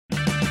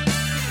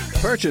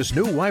Purchase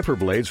new wiper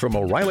blades from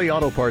O'Reilly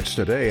Auto Parts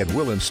today and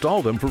we'll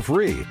install them for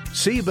free.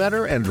 See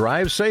better and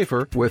drive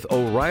safer with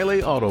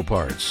O'Reilly Auto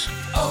Parts.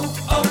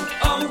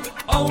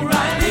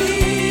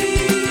 O'Reilly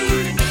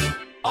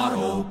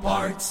Auto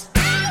Parts.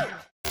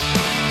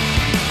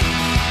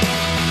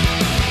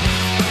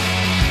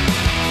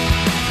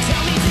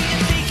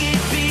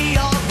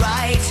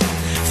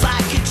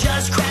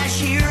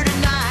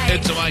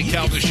 It's the Mike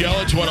Calta Show.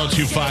 It's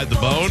 102.5 The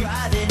Bone.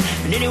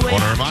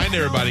 Want to remind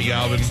everybody,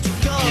 Galvin.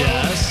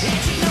 Yes.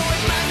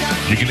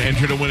 You can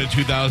enter to win a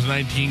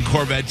 2019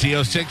 Corvette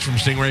Z06 from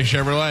Stingray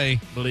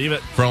Chevrolet. Believe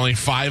it. For only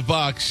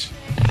 $5.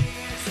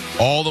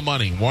 All the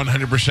money,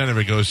 100% of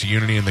it goes to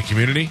Unity in the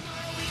community.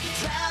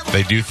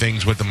 They do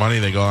things with the money.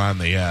 They go on,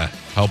 they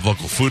help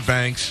local food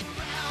banks,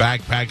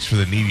 backpacks for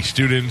the needy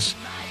students.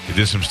 They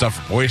did some stuff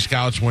for Boy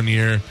Scouts one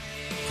year.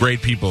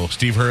 Great people.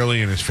 Steve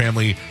Hurley and his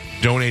family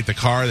donate the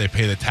car. They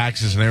pay the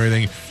taxes and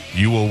everything.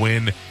 You will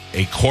win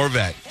a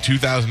Corvette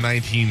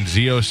 2019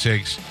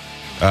 Z06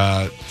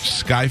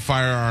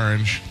 Skyfire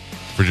Orange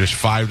for just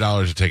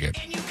 $5 a ticket.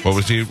 What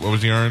was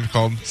the orange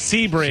called?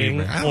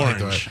 Sebring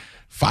Orange.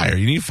 Fire.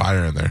 You need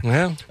fire in there.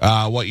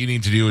 Yeah. What you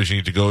need to do is you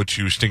need to go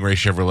to Stingray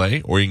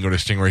Chevrolet, or you can go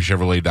to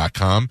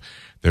stingraychevrolet.com.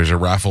 There's a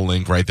raffle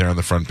link right there on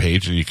the front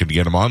page, and you can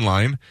get them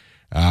online.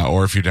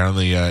 Or if you're down in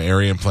the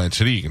area in Plant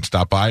City, you can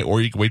stop by,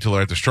 or you can wait till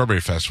they're at the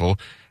Strawberry Festival,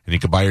 and you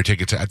can buy your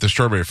tickets at the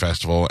Strawberry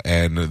Festival,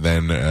 and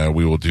then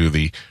we will do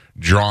the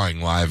drawing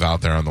live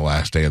out there on the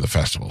last day of the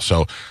festival.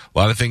 So a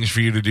lot of things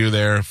for you to do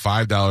there.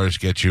 $5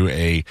 gets you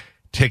a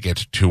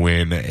ticket to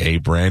win a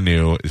brand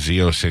new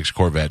Z06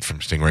 Corvette from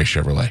Stingray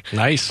Chevrolet.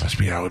 Nice.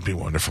 That would be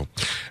wonderful.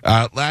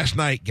 Last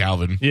night,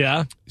 Galvin.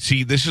 Yeah.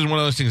 See, this is one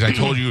of those things I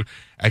told you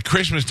at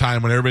Christmas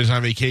time when everybody's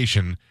on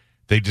vacation,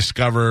 they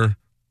discover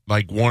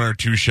like one or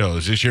two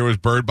shows. This year was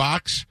Bird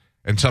Box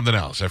and something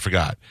else. I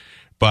forgot.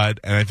 And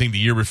I think the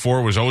year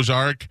before was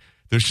Ozark.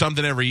 There's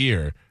something every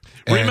year.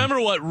 Remember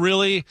what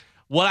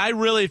I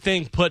really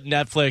think put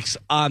Netflix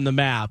on the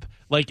map,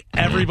 like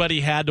everybody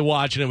had to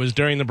watch, and it was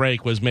during the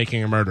break, was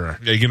Making a Murderer.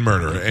 Making a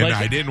Murderer. And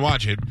I didn't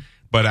watch it,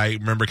 but I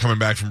remember coming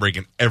back from break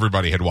and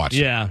everybody had watched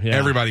it. Yeah.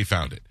 Everybody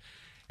found it.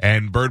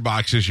 And Bird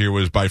Box this year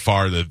was by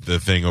far the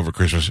thing over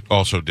Christmas.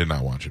 Also did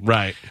not watch it.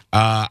 Right.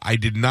 I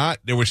did not.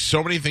 There were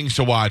so many things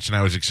to watch, and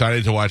I was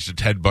excited to watch the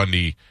Ted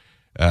Bundy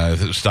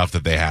stuff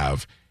that they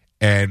have.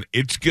 And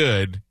it's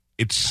good.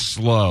 It's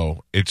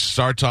slow. It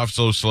starts off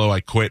so slow. I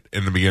quit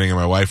in the beginning, and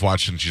my wife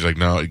watched it, and she's like,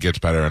 no, it gets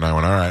better. And I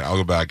went, all right, I'll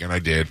go back. And I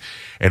did.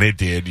 And it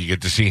did. You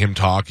get to see him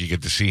talk. You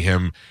get to see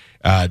him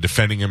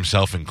defending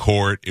himself in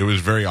court. It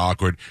was very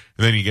awkward.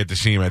 And then you get to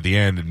see him at the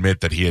end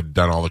admit that he had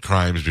done all the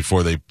crimes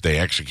before they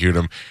execute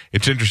him.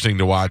 It's interesting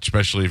to watch,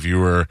 especially if you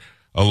were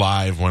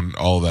alive when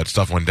all that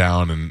stuff went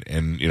down,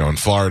 and you know, in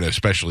Florida,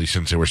 especially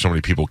since there were so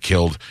many people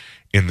killed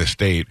in the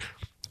state.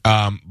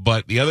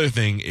 But the other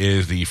thing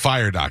is the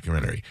fire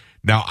documentary.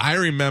 Now, I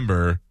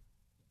remember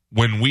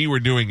when we were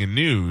doing in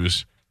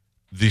news,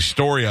 the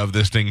story of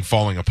this thing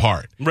falling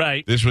apart.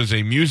 Right. This was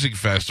a music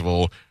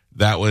festival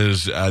that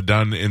was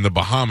done in the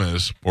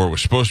Bahamas, or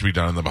was supposed to be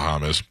done in the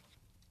Bahamas.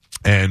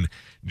 And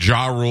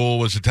Ja Rule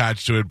was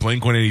attached to it.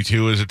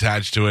 Blink-182 was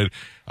attached to it.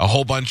 A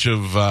whole bunch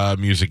of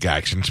music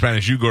acts. In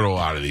Spanish, you go to a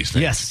lot of these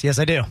things. Yes,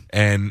 I do.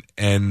 And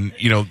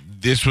you know,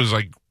 this was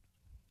like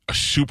a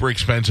super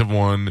expensive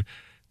one.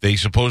 They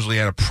supposedly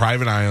had a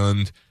private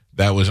island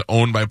that was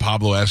owned by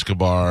Pablo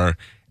Escobar,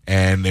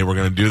 and they were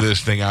going to do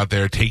this thing out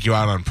there, take you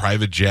out on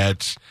private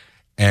jets.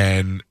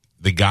 And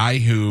the guy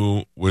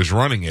who was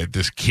running it,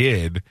 this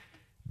kid,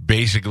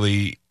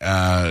 basically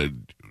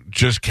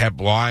just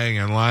kept lying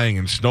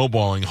and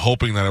snowballing,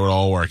 hoping that it would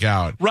all work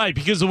out. Right,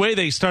 because the way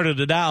they started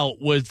it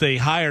out was they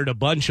hired a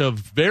bunch of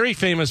very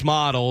famous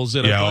models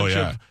and a bunch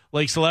of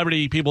like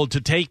celebrity people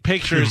to take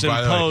pictures and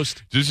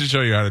post. Just to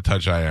show you how to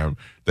touch I am,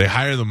 they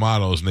hire the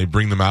models and they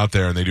bring them out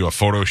there and they do a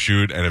photo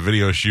shoot and a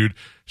video shoot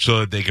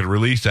so that they could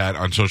release that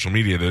on social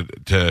media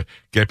to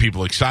get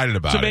people excited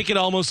about it. To make it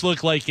almost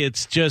look like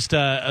it's just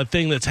a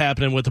thing that's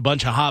happening with a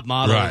bunch of hot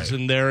models, right.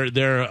 And they're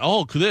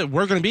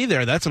we're going to be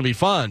there. That's going to be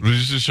fun.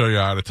 Just to show you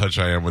how to touch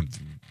I am with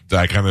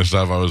that kind of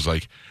stuff, I was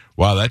like,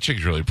 wow, that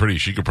chick's really pretty.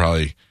 She could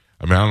probably,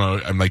 I mean, I don't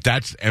know. I'm like,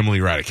 that's Emily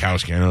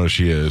Ratajkowski. I know who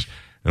she is.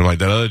 And I'm like,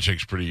 that other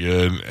chick's pretty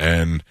good.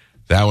 And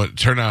that one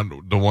turned out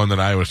the one that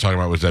I was talking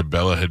about was that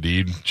Bella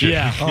Hadid chick.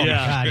 Yeah. Oh, my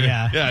God,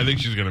 yeah. Yeah, I think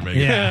she's going to make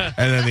it. Yeah.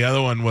 And then the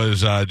other one was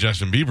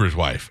Justin Bieber's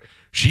wife.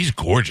 She's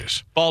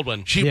gorgeous.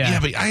 Baldwin. Yeah,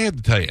 but I have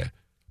to tell you,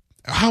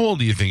 how old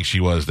do you think she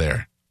was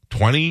there?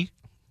 20?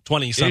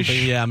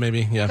 20-something, yeah,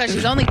 maybe. Yeah. But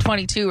she's only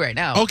 22 right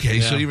now. Okay,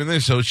 Yeah. so even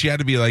this, so she had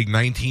to be like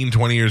 19,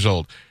 20 years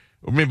old.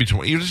 Or maybe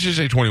 20. Let's just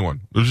say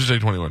 21.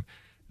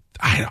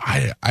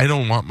 I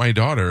don't want my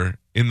daughter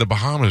in the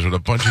Bahamas with a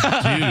bunch of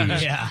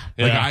dudes. Yeah.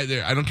 Like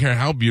I don't care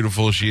how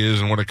beautiful she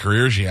is and what a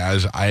career she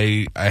has.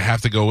 I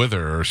have to go with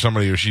her or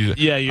somebody. Or she's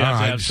Yeah, you have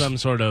to have some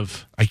sort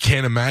of. I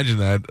can't imagine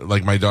that.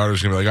 Like my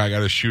daughter's gonna be like, I got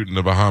to shoot in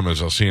the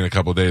Bahamas. I'll see you in a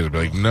couple of days. I'll be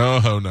like, no.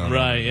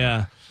 Right.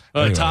 Yeah.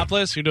 Anyway.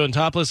 Topless? You're doing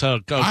topless? Oh,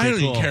 okay, I don't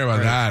cool. even care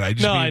about that. I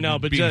just I know,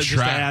 but just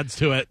adds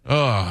to it.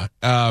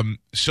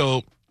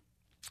 So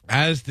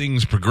as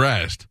things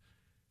progressed,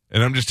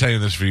 and I'm just telling you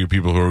this for you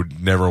people who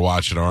never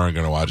watched it or aren't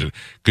going to watch it,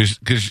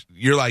 because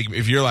you're like,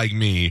 if you're like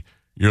me,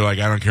 you're like,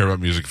 I don't care about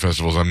music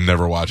festivals. I'm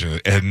never watching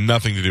it. It had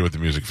nothing to do with the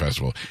music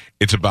festival.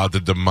 It's about the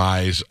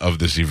demise of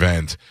this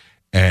event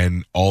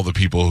and all the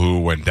people who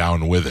went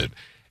down with it.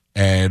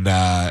 And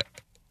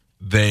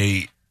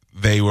they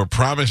were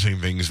promising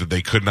things that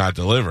they could not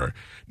deliver.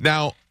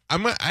 Now, I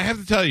have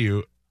to tell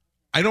you,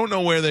 I don't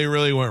know where they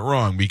really went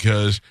wrong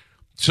because,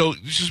 so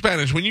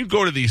Spanish, when you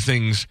go to these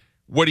things,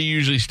 what do you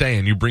usually stay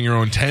in? You bring your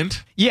own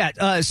tent?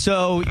 Yeah,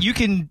 so you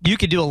can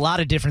do a lot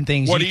of different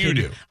things. What do you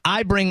do?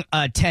 I bring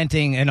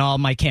tenting and all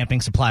my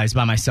camping supplies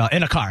by myself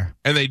in a car.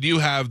 And they do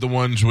have the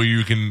ones where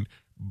you can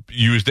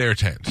use their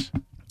tents.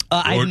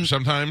 Or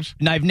sometimes?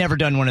 No, I've never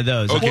done one of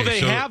those. Okay, well,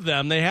 they have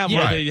them. They have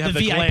where they have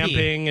the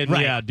glamping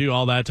and do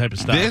all that type of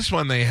stuff. This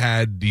one, they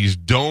had these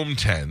dome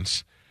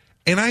tents,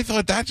 and I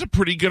thought that's a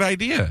pretty good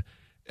idea.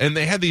 And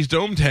they had these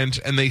dome tents,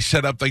 and they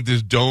set up like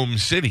this dome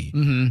city.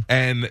 Mm-hmm.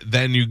 And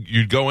then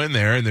you'd go in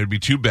there, and there'd be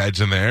 2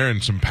 beds in there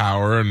and some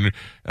power. And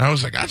I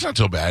was like, that's not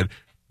so bad.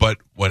 But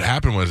what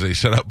happened was they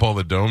set up all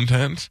the dome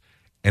tents,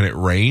 and it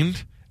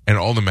rained. And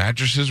all the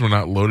mattresses were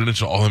not loaded, and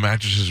so all the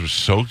mattresses were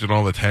soaked and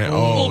all the tent.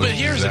 Well, but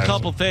here's a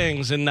couple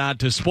things, and not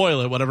to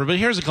spoil it, whatever. But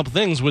here's a couple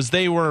things: was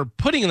they were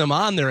putting them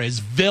on there as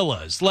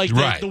villas, like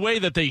the way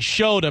that they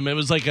showed them. It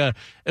was like an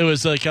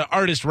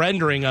artist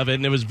rendering of it,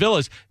 and it was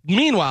villas.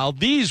 Meanwhile,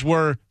 these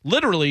were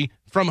literally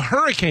from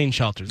hurricane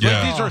shelters. Yeah.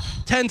 Like these were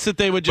tents that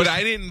they would just. But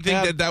I didn't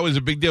think that was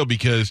a big deal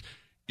because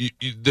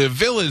the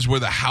villas were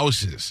the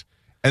houses.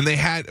 And they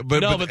had, but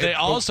they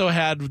also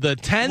had the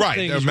tent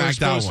things were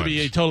supposed to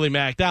be totally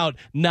maxed out,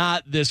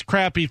 not this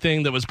crappy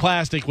thing that was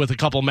plastic with a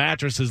couple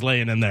mattresses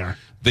laying in there.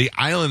 The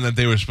island that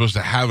they were supposed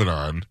to have it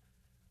on,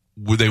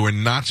 they were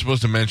not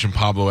supposed to mention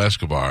Pablo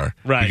Escobar,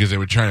 because they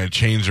were trying to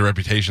change the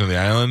reputation of the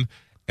island,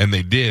 and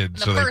they did.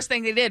 The first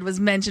thing they did was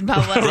mention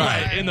Pablo Escobar.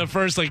 Right, in the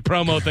first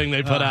promo thing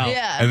they put out.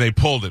 Yeah. And they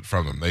pulled it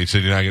from them. They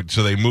said you're not going.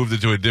 So they moved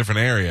it to a different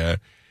area.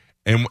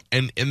 And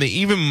they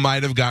even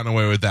might have gotten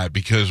away with that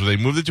because they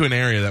moved it to an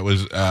area that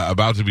was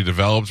about to be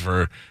developed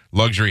for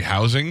luxury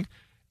housing.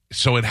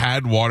 So it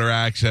had water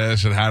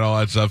access, it had all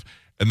that stuff.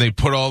 And they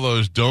put all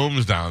those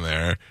domes down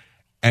there.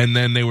 And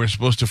then they were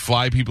supposed to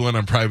fly people in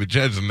on private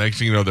jets. And next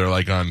thing you know, they're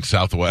like on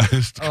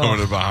Southwest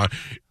going to Bahamas.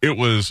 It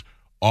was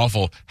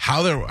awful.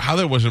 How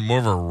there wasn't more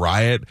of a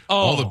riot.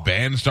 All the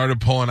bands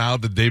started pulling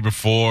out the day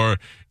before.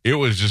 It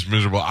was just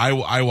miserable.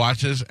 I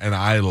watched this, and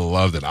I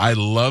loved it. I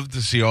love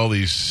to see all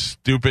these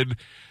stupid,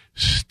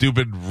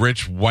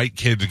 rich white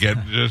kids get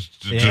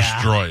just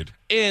destroyed.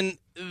 And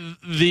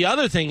the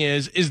other thing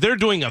is they're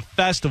doing a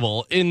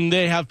festival, and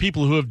they have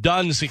people who have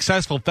done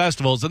successful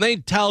festivals, and they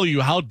tell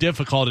you how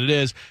difficult it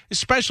is,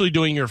 especially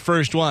doing your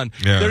first one.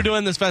 Yeah. They're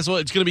doing this festival.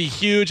 It's going to be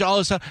huge, all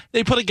this stuff.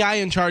 They put a guy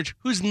in charge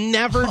who's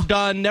never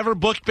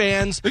booked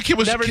bands. The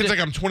kid's like,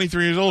 I'm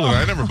 23 years old, and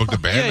I never booked a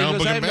band. Now I'm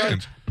booking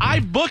bands.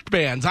 I've booked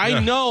bands. I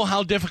know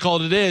how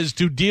difficult it is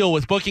to deal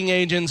with booking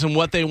agents and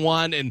what they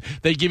want, and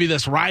they give you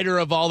this rider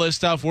of all this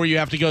stuff where you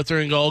have to go through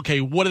and go, okay,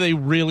 what do they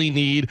really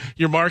need?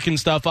 You're marking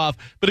stuff off.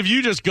 But if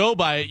you just go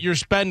by it, you're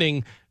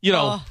spending,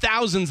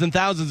 thousands and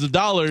thousands of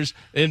dollars,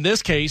 in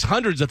this case,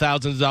 hundreds of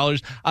thousands of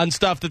dollars, on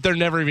stuff that they're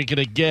never even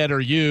going to get or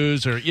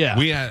use or,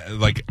 We had,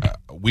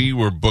 we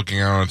were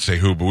booking, I don't say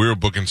who, but we were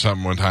booking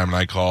something one time, and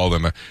I called,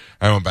 and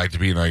I went back to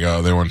Pete, and I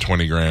go, they want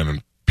 $20,000,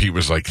 and Pete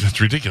was like,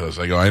 that's ridiculous.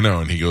 I go, I know.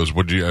 And he goes,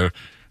 would you? And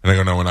I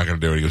go, no, we're not going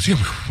to do it. He goes, yeah,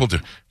 we'll do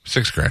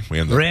 $6,000. We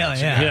end up. Really?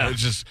 Yeah.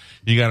 It's just,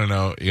 you got to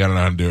know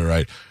how to do it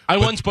right. I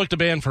once booked a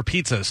band for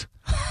pizzas.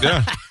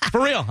 Yeah.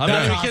 For real. I'm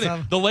not even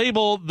kidding. The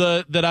label,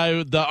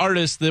 the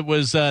artist that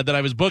was, that I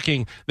was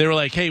booking, they were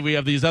like, hey, we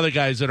have these other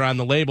guys that are on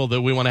the label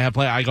that we want to have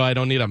play. I go, I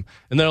don't need them.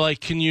 And they're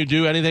like, can you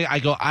do anything? I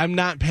go, I'm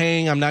not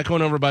paying. I'm not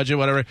going over budget,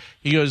 whatever.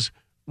 He goes,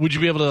 would you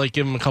be able to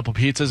give them a couple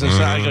pizzas and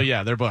stuff? I go,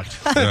 yeah, they're booked.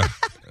 Yeah.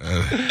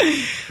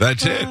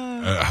 That's it.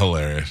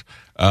 Hilarious.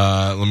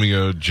 Let me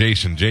go.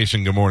 Jason,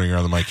 good morning. You're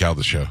on the Mike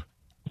Calta Show.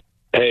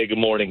 Hey, good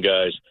morning,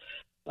 guys.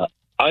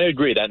 I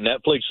agree. That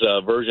Netflix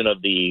version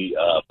of the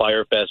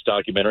Firefest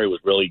documentary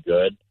was really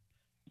good.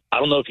 I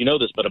don't know if you know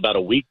this, but about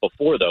a week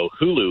before, though,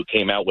 Hulu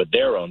came out with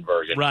their own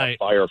version of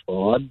Fire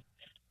Fraud.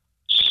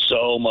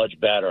 So much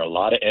better. A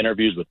lot of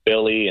interviews with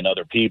Billy and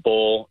other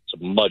people.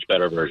 It's a much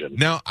better version.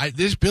 Now,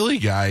 this Billy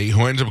guy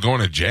who ends up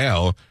going to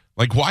jail,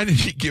 why did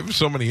he give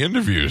so many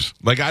interviews?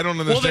 I don't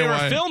understand why. Well, they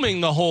were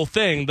filming the whole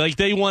thing.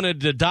 They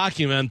wanted to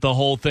document the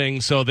whole thing,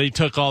 so they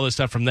took all the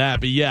stuff from that.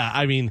 But, yeah,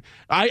 I mean,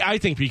 I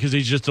think because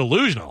he's just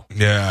delusional.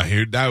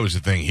 Yeah, that was the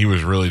thing. He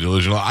was really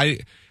delusional.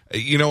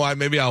 You know what?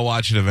 Maybe I'll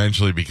watch it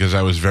eventually because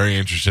I was very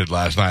interested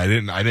last night.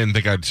 I didn't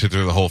think I'd sit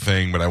through the whole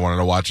thing, but I wanted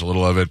to watch a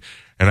little of it.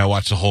 And I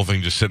watched the whole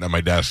thing just sitting at my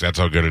desk. That's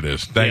how good it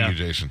is. Thank you,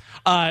 Jason.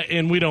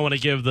 And we don't want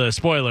to give the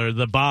spoiler,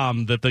 the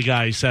bomb that the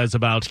guy says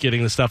about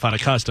getting the stuff out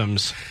of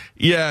customs.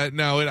 Yeah,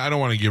 no, I don't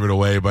want to give it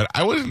away, but I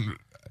don't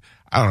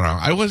know.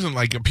 I wasn't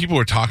people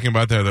were talking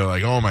about that. They're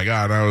like, oh my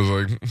God. I was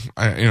like,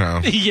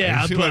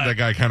 yeah, it seemed like that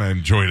guy kind of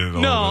enjoyed it a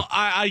little bit. No,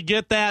 I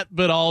get that,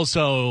 but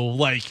also,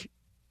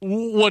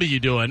 what are you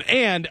doing?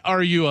 And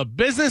are you a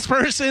business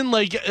person?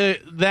 Like,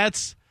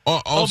 that's...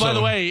 Also, by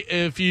the way,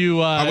 if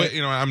you...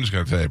 I'm just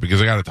going to tell you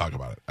because I got to talk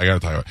about it.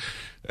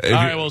 All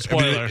right, well,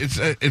 spoiler.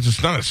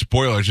 It's not a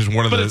spoiler. It's just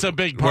one of but the... it's a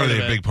big part of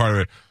it. Big part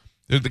of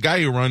it. The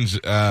guy who runs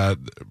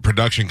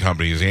production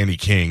companies, Andy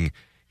King,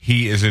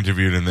 he is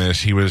interviewed in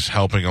this. He was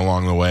helping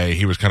along the way.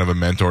 He was kind of a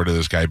mentor to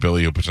this guy,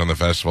 Billy, who puts on the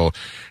festival,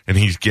 and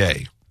he's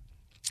gay.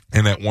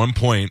 And at one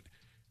point,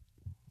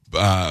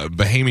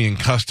 Bahamian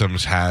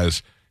Customs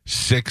has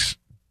 6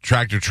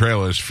 tractor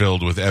trailers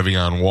filled with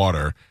Evian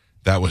water.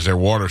 That was their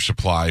water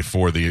supply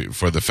for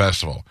the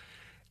festival.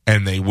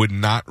 And they would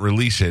not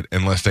release it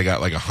unless they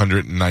got like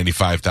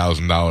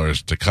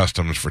 $195,000 to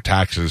customs for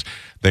taxes.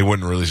 They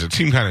wouldn't release it. It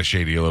seemed kind of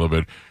shady a little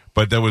bit,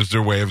 but that was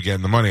their way of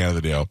getting the money out of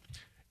the deal.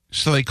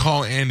 So they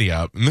call Andy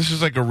up, and this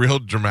is like a real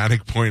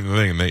dramatic point in the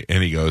thing.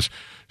 And he goes,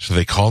 so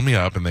they called me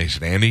up and they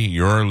said, Andy,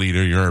 you're our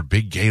leader. You're our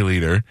big gay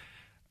leader.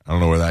 I don't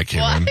know where that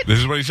came in. This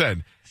is what he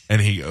said.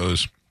 And he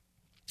goes,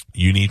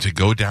 you need to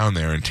go down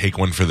there and take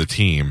one for the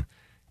team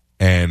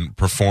and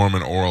perform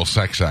an oral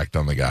sex act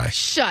on the guy.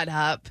 Shut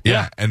up.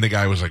 Yeah. And the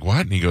guy was like, what?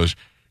 And he goes,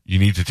 you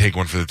need to take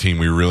one for the team.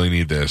 We really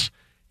need this.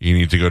 You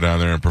need to go down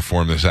there and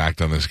perform this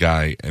act on this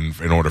guy in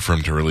order for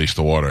him to release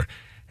the water.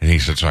 And he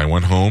said, so I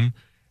went home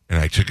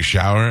and I took a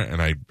shower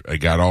and I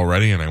got all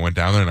ready and I went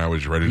down there and I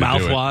was ready to do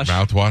it.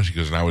 Mouthwash. He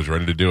goes, and I was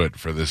ready to do it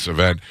for this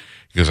event.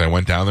 Because I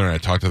went down there and I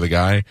talked to the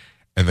guy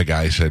and the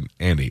guy said,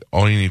 Andy,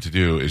 all you need to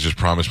do is just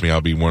promise me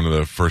I'll be one of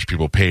the first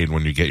people paid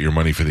when you get your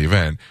money for the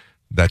event.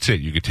 That's it.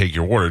 You could take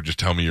your order. Just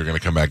tell me you're going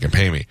to come back and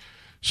pay me.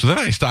 So then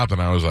I stopped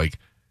and I was like,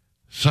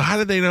 so how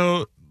did they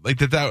know like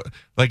that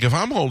like if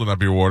I'm holding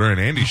up your water and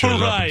Andy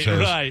shows up and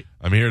says,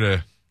 I'm here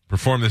to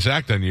perform this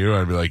act on you,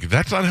 I'd be like,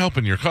 that's not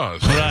helping your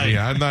cause. Right.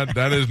 Yeah,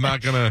 that is not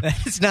going to.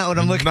 That's not what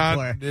I'm looking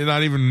for.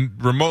 Not even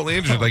remotely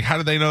interested. Like, how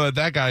did they know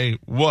that guy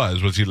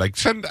was? Was he like,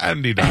 send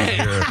Andy down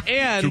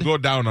here to go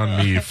down on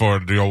me for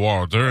your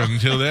water?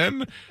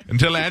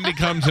 Until Andy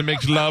comes and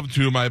makes love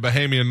to my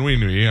Bahamian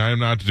weenie, I'm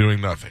not doing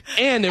nothing.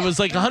 And it was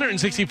like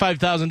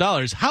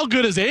 $165,000. How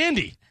good is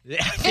Andy?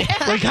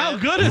 Like, how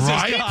good is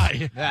this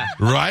guy? Yeah.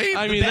 Right?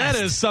 I mean, that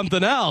is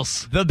something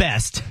else. The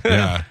best.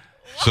 Yeah.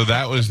 So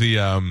that was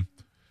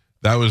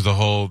the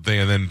whole thing.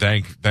 And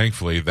then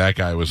thankfully, that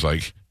guy was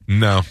like,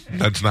 no,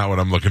 that's not what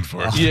I'm looking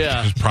for.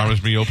 Yeah. Just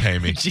promise me you'll pay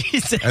me.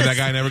 Jesus. And that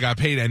guy never got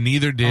paid, and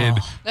neither did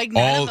Like,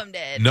 none of them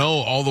did. No,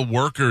 all the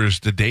workers,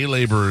 the day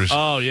laborers.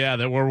 Oh, yeah,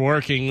 that were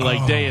working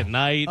like day and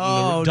night,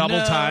 and double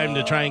time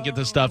to try and get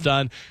this stuff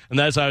done. And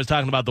that's why I was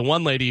talking about the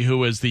one lady who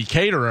was the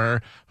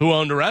caterer who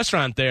owned a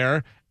restaurant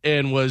there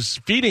and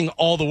was feeding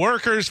all the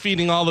workers,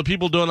 feeding all the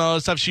people doing all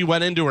this stuff. She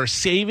went into her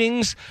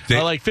savings,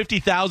 like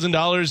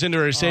 $50,000 into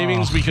her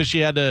savings because she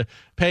had to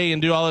pay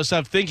and do all this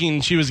stuff thinking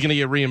she was going to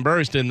get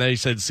reimbursed, and they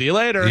said, see you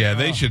later. Yeah,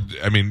 they should.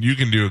 I mean, you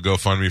can do a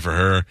GoFundMe for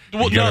her.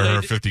 Well, get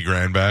her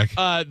 $50,000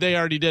 back. They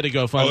already did a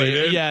GoFundMe. Oh, they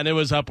did? Yeah, and it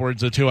was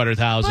upwards of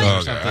 $200,000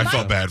 or something. I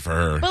felt bad for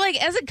her. But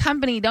like, as a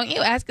company, don't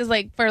you ask us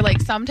like for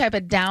like some type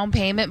of down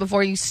payment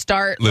before you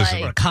start? Listen,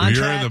 like if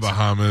you're in the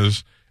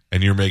Bahamas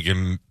and you're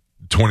making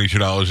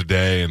 $22 a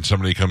day and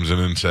somebody comes in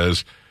and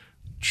says,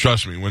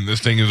 trust me, when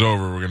this thing is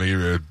over, we're going to give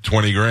you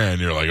 $20,000.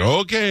 You're like,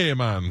 okay,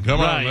 man, come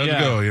on,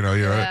 let's go. You know,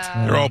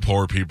 you're all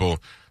poor people.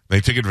 They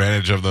took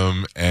advantage of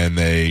them, and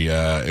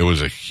it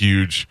was a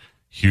huge,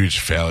 huge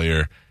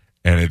failure.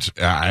 And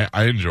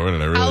I enjoyed it.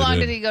 I really did. How long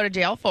did he go to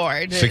jail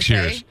for? 6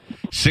 years.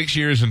 6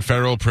 years in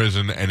federal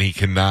prison, and he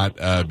cannot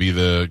be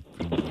the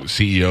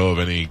CEO of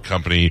any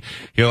company.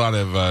 He had a lot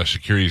of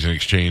securities and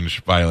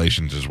exchange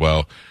violations as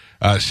well.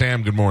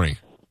 Sam, good morning.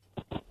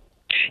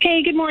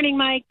 Hey, good morning,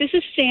 Mike. This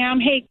is Sam.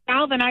 Hey,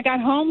 Galvin, I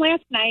got home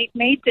last night,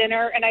 made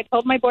dinner, and I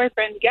told my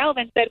boyfriend,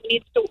 Galvin, said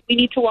we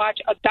need to watch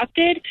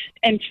Abducted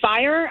and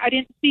Fire. I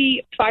didn't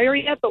see Fire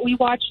yet, but we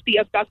watched the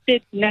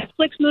Abducted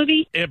Netflix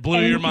movie. It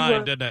blew your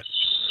mind, didn't it?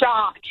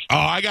 Shocked. Oh,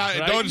 I got it.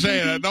 Right? Don't say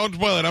it. Don't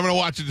spoil it. I'm going to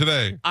watch it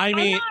today. I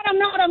mean, I'm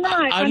not.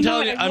 I'm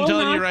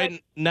telling you right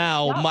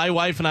now, my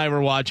wife and I were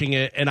watching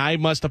it, and I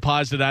must have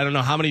paused it I don't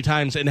know how many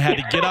times and had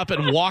to get up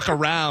and walk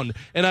around.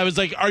 And I was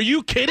like, are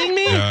you kidding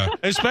me? Yeah.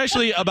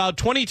 Especially about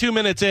 22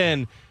 minutes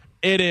in.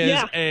 It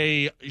is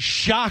a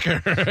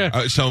shocker.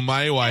 So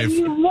my wife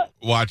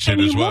watched it as well.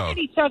 And you look at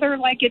each other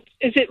like, is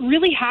it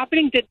really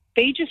happening? Did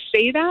they just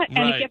say that?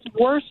 And it gets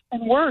worse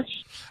and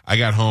worse. I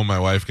got home, my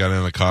wife got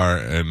in the car,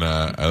 and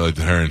I looked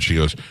at her, and she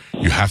goes,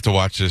 you have to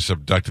watch this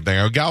Abducted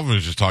thing. Galvin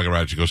was just talking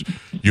about it. She goes,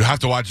 you have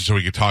to watch it so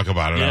we can talk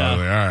about it. Yeah. I was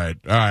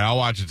like, all right, I'll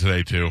watch it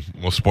today, too.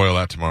 We'll spoil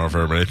that tomorrow for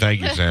everybody. Thank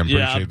you, Sam.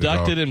 Appreciate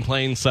Abducted in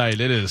plain sight.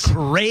 It is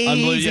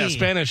crazy. Yeah,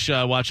 Spanish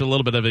watched a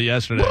little bit of it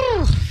yesterday.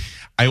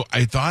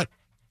 I thought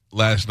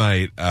last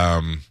night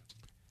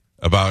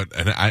about,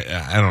 and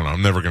I don't know,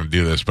 I'm never going to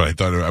do this, but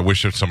I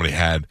wish if somebody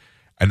had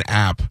an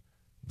app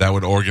that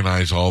would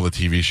organize all the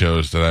TV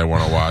shows that I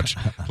want to watch.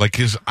 Like,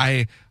 because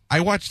I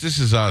watched This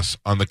Is Us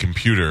on the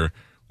computer.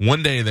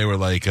 One day they were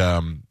like,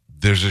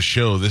 there's a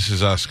show, This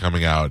Is Us,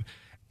 coming out,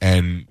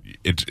 and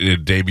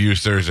it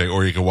debuts Thursday,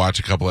 or you can watch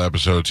a couple of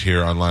episodes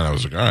here online. I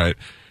was like, all right.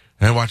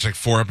 And I watched like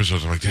 4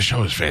 episodes. I'm like, this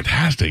show is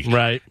fantastic.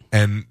 Right.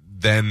 And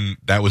then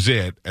that was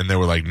it. And they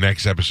were like,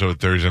 next episode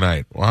Thursday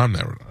night. Well, I'm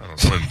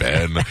in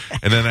bed.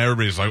 And then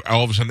everybody's like,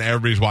 all of a sudden,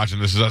 everybody's watching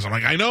This Is Us. I'm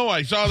like, I know,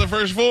 I saw the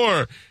first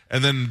 4.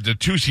 And then the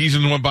 2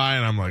 seasons went by,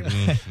 and I'm like,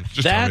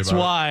 just that's tell me about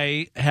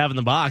why having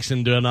the box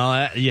and doing all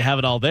that, you have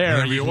it all there.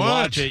 Whenever you can want.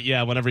 watch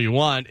it, whenever you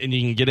want, and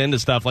you can get into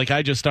stuff. Like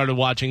I just started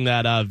watching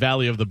that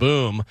Valley of the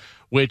Boom,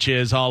 which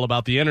is all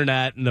about the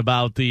internet and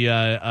about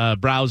the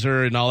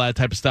browser and all that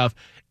type of stuff.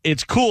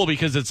 It's cool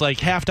because it's like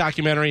half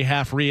documentary,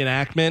 half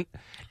reenactment.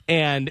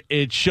 And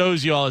it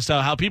shows you all this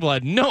stuff, how people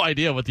had no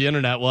idea what the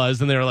internet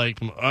was, and they were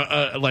like,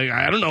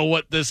 I don't know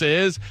what this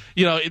is.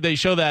 You know, they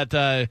show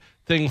that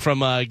thing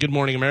from Good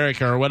Morning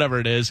America or whatever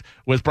it is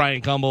with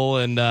Brian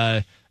Gumbel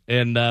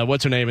and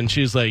what's her name, and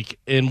she's like,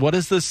 and what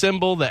is the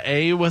symbol, the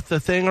A with the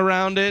thing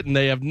around it? And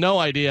they have no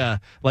idea,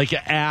 like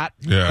at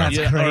That's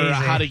crazy. or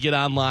how to get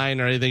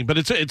online or anything. But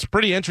it's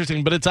pretty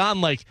interesting. But it's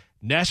on like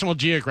National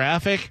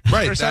Geographic,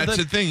 Right, or that's something.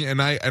 the thing.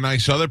 And I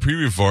saw the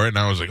preview for it, and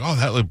I was like, oh,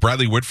 that look,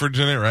 Bradley Whitford's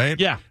in it, right?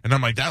 Yeah. And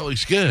I'm like, that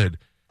looks good.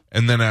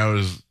 And then I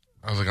was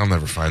like, I'll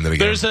never find it again.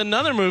 There's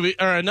another movie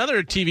or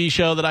another TV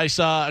show that I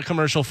saw a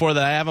commercial for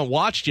that I haven't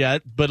watched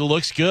yet, but it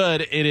looks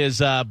good. It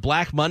is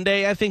Black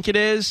Monday, I think it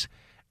is,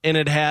 and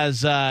it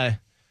has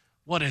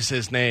what is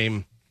his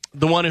name?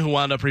 The one who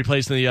wound up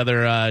replacing the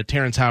other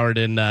Terrence Howard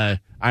in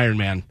Iron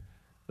Man.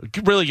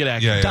 Really good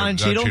actor. Yeah, Don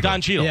Cheadle? Don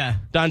Cheadle. Yeah.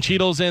 Don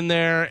Cheadle's in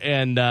there,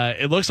 and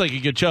it looks like a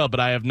good show, but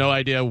I have no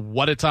idea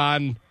what it's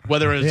on,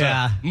 whether it's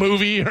a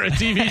movie or a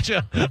TV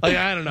show. Like,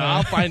 I don't know.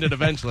 I'll find it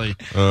evenally.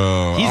 He's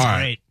all right.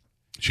 great.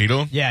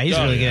 Cheadle? Yeah, he's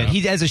really good.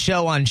 He has a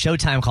show on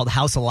Showtime called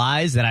House of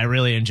Lies that I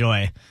really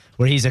enjoy,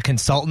 where he's a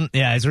consultant.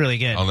 Yeah, he's really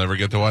good. I'll never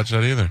get to watch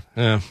that either.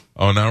 Yeah.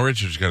 Oh, now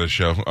Richard's got a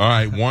show. All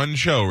right, one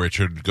show,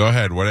 Richard. Go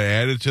ahead. What I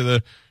added to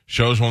the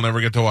shows we'll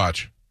never get to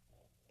watch?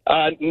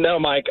 No,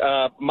 Mike.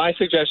 My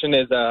suggestion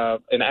is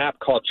an app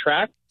called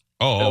Track.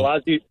 It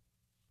allows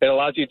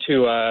you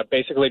to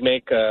basically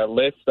make a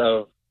list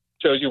of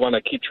shows you want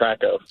to keep track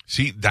of.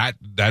 See,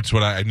 that's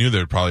what I knew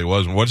there probably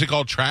was. What's it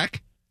called?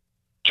 Track?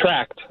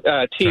 Tracked.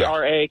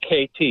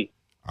 TRAKT.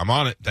 I'm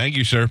on it. Thank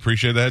you, sir.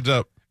 Appreciate the heads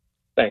up.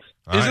 Thanks.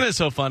 Isn't it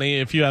so funny?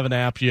 If you have an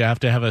app, you have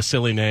to have a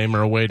silly name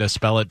or a way to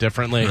spell it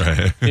differently.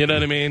 Right. You know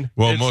what I mean?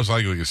 Well, most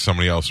likely because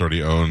somebody else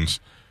already owns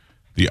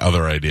the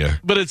other idea.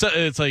 But it's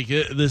like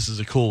this is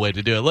a cool way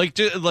to do it. Like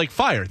the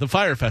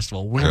Fire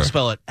Festival. We're gonna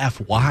spell it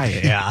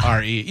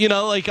FYRE. You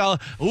know, like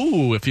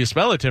if you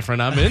spell it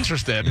different, I'm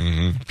interested.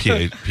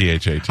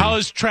 PHAT. How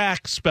is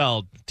track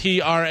spelled?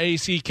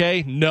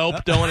 TRACK?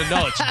 Nope. Don't want to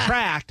know. It's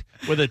tracked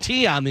with a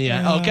T on the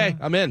end. Okay,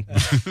 I'm in.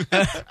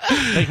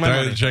 Take my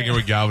money. Check in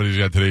with Galvin. He's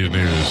got today's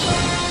news.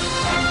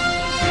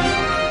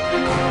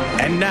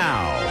 And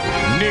now,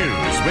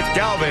 news with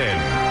Galvin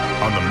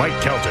on the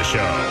Mike Calta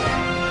Show.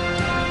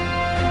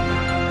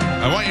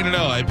 I want you to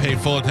know I pay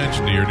full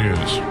attention to your news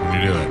when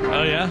you do it.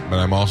 Oh, yeah? But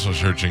I'm also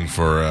searching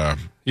for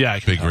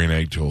big green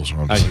egg tools.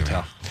 I can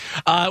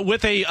tell.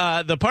 With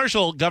the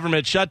partial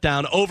government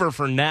shutdown over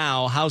for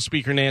now, House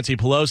Speaker Nancy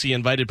Pelosi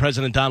invited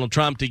President Donald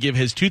Trump to give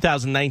his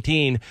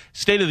 2019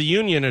 State of the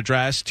Union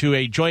address to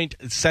a joint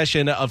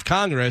session of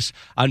Congress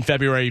on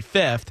February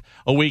 5th,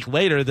 a week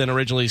later than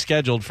originally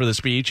scheduled for the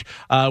speech,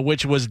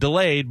 which was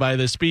delayed by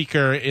the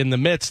Speaker in the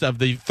midst of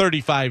the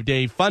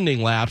 35-day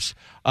funding lapse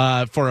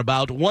for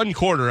about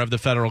 1/4 of the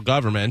federal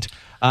government.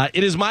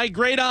 It is my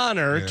great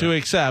honor to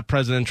accept,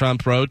 President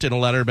Trump wrote in a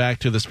letter back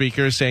to the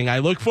Speaker, saying, I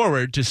look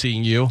forward to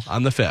seeing you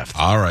on the 5th.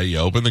 All right, you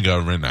open the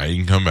government, now you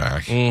can come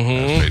back.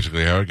 Mm-hmm. That's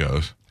basically how it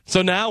goes.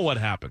 So now what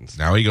happens?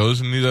 Now he goes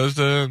and he does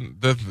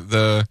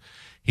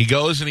he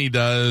goes and he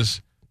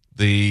does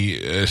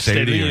the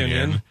State of the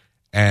Union.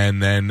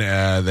 And then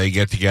they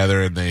get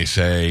together and they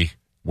say,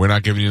 we're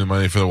not giving you the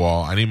money for the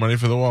wall. I need money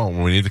for the wall.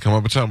 We need to come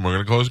up with something. We're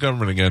going to close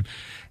government again.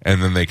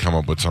 And then they come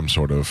up with some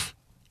sort of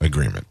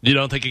agreement. You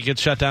don't think it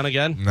gets shut down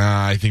again?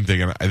 Nah, I think they're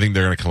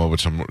gonna come up with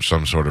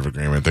some sort of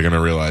agreement. They're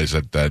gonna realize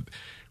that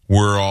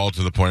we're all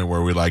to the point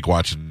where we like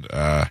watching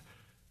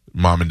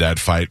mom and dad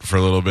fight for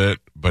a little bit,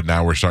 but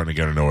now we're starting to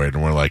get annoyed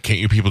and we're like, can't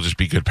you people just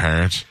be good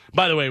parents?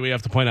 By the way, we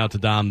have to point out to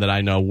Dom that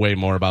I know way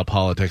more about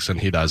politics than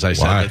he does. I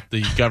said that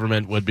the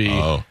government would be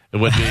it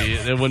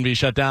wouldn't be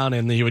shut down,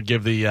 and he would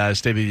give the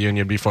State of the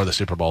Union before the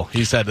Super Bowl.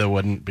 He said it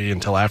wouldn't be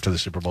until after the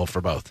Super Bowl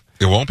for both.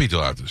 It won't be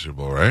till after the Super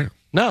Bowl, right?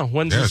 No,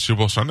 when's Super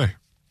Bowl Sunday.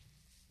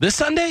 This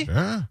Sunday?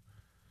 Yeah.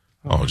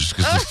 Oh, just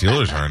because the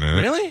Steelers aren't in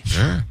it. Really?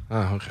 Yeah.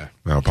 Oh, okay.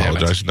 I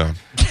apologize to Dom.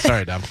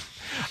 Sorry, Dom.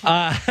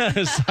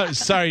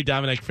 Sorry,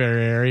 Dominic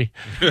Ferreri.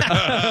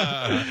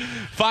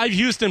 5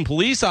 Houston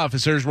police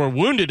officers were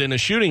wounded in a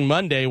shooting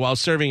Monday while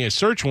serving a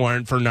search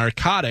warrant for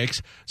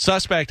narcotics.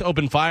 Suspect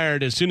opened fire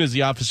as soon as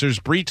the officers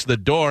breached the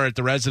door at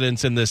the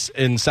residence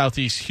in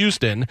southeast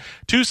Houston.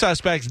 2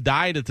 suspects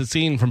died at the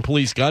scene from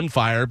police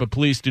gunfire, but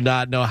police do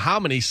not know how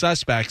many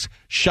suspects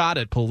shot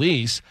at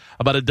police.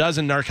 About a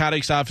dozen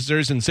narcotics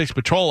officers and 6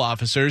 patrol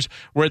officers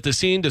were at the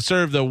scene to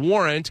serve the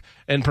warrant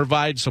and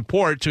provide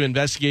support to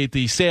investigate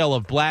the sale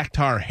of black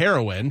tar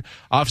heroin.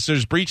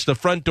 Officers breached the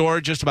front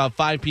door just about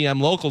 5 p.m.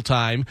 local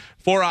time.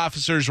 4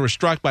 officers were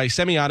struck by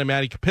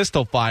semi-automatic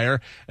pistol fire,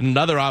 and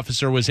another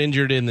officer was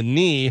injured in the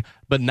knee,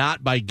 but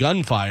not by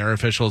gunfire,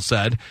 officials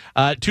said.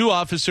 2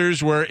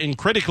 officers were in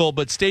critical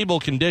but stable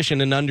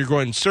condition and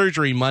undergoing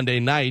surgery Monday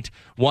night.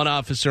 1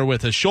 officer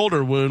with a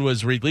shoulder wound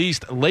was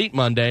released late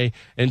Monday,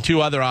 and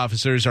 2 other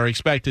officers are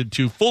expected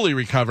to fully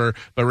recover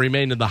but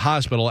remain in the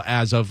hospital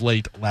as of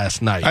late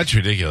last night. That's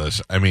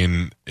ridiculous. I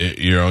mean,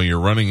 you're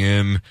running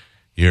in,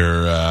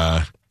 you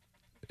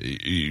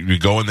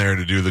go in there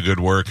to do the good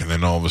work, and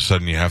then all of a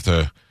sudden you have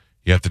to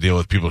deal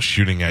with people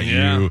shooting at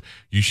you.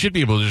 You should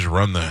be able to just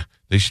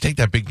they should take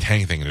that big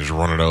tank thing and just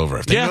run it over.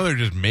 If they know they're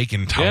just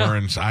making tower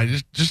inside,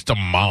 just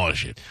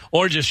demolish it.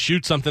 Or just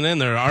shoot something in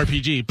there,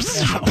 RPG,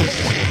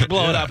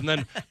 blow it up, and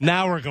then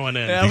now we're going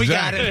in. Yeah, we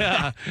got it.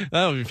 Yeah,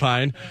 that would be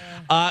fine.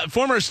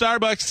 Former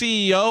Starbucks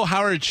CEO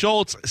Howard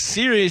Schultz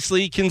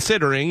seriously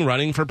considering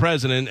running for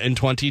president in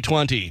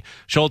 2020.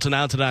 Schultz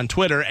announced it on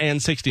Twitter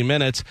and 60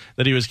 Minutes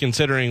that he was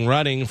considering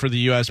running for the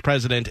U.S.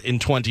 president in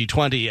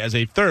 2020 as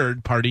a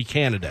third-party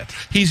candidate.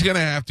 He's going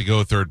to have to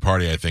go third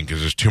party, I think,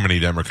 because there's too many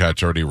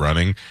Democrats already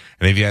running.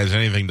 And if he has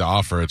anything to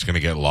offer, it's going to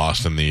get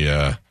lost in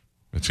the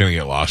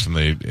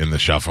in the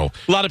shuffle.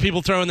 A lot of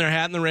people throwing their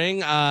hat in the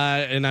ring,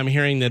 and I'm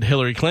hearing that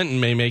Hillary Clinton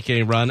may make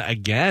a run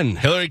again.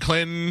 Hillary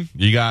Clinton,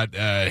 you got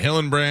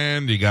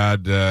Hillenbrand, you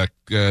got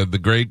the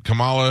great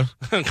Kamala.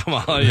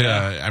 Kamala,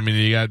 yeah. I mean,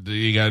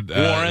 you got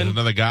Warren,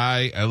 another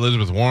guy,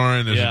 Elizabeth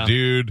Warren. There's a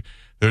dude.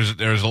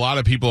 There's a lot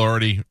of people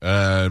already,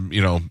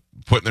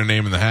 putting their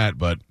name in the hat,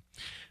 but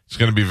it's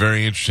going to be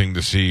very interesting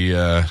to see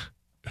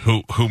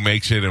who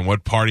makes it and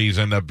what parties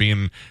end up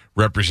being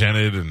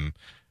represented, and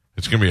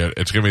it's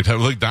gonna be tough.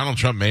 Look, Donald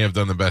Trump may have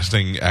done the best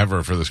thing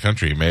ever for this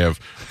country. He may have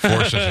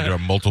forced us into a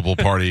multiple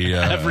party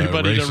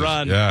everybody races. to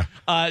run. Yeah.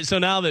 So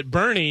now that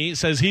Bernie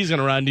says he's going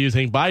to run, do you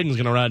think Biden's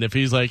going to run? If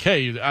he's like,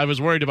 hey, I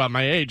was worried about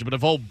my age, but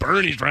if old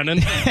Bernie's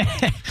running,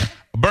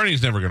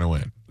 Bernie's never going to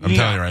win. I'm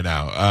telling you right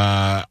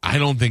now. I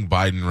don't think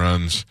Biden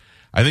runs.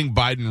 I think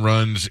Biden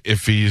runs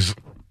if he's.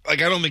 I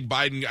think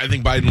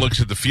Biden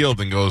looks at the field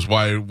and goes,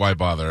 why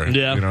bother?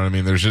 Yeah. You know what I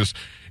mean?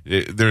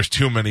 There's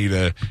too many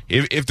to,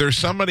 if there's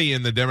somebody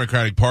in the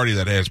Democratic Party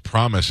that has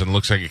promise and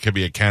looks like it could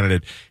be a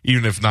candidate,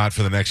 even if not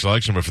for the next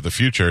election, but for the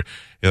future,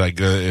 like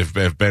if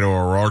Beto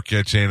O'Rourke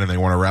gets in and they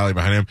want to rally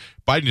behind him,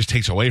 Biden just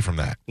takes away from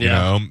that, you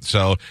know?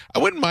 So I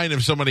wouldn't mind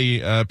if somebody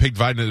picked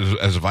Biden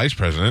as a vice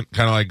president,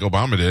 kind of like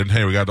Obama did.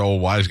 Hey, we got the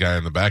old wise guy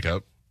in the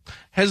backup.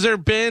 Has there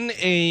been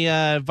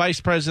a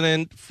vice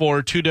president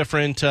for 2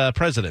 different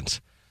presidents?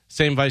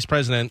 Same vice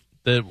president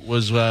that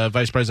was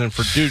vice president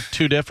for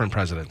 2 different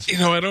presidents.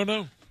 I don't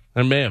know.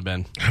 There may have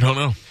been. I don't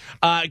know.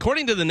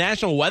 According to the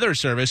National Weather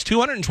Service,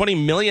 220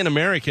 million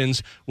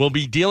Americans will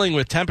be dealing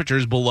with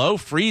temperatures below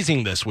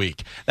freezing this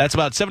week. That's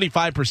about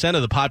 75%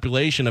 of the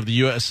population of the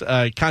U.S.,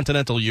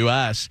 continental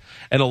U.S.,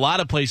 and a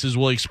lot of places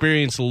will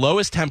experience the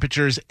lowest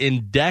temperatures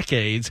in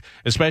decades,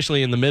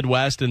 especially in the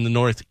Midwest and the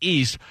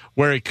Northeast,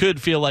 where it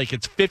could feel like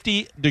it's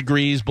 50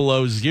 degrees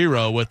below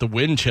zero with the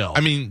wind chill.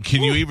 I mean,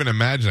 can you even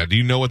imagine that? Do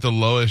you know what the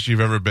lowest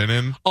you've ever been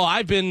in? Oh,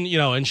 I've been,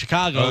 in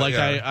Chicago.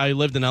 I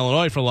lived in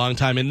Illinois for a long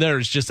time, and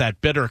there's just that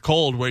bitter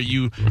cold where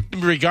you,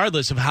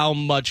 regardless of how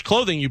much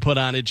clothing you put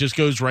on, it just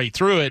goes right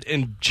through it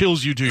and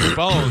chills you to your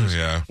bones.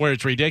 Where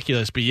it's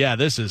ridiculous. But yeah,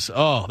 this is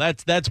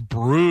that's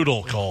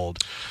brutal cold.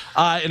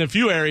 In a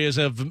few areas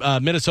of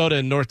Minnesota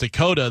and North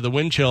Dakota, the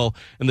wind chill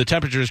and the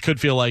temperatures could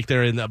feel like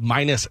they're in the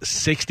minus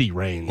 60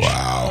 range.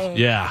 Wow.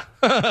 Yeah.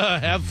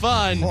 Have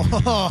fun.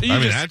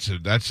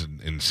 That's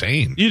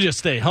insane. You just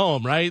stay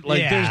home, right?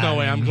 Like there's no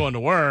way I'm going to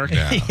work.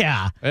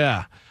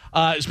 Yeah.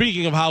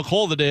 Speaking of how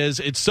cold it is,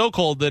 it's so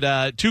cold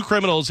that 2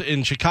 criminals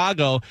in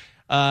Chicago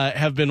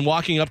have been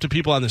walking up to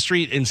people on the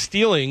street and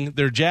stealing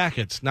their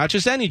jackets. Not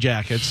just any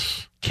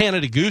jackets,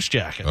 Canada Goose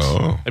jackets.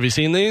 Oh. Have you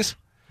seen these?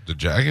 The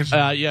jackets?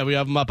 Yeah, we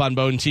have them up on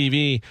Bone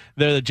TV.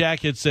 They're the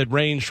jackets that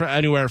range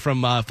anywhere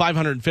from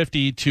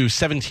 $550 to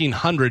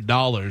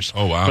 $1,700.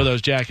 Oh, wow. For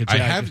those jackets.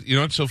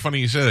 It's so funny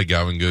you say that,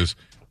 Galvin, because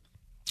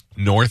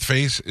North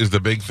Face is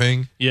the big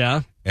thing.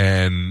 Yeah.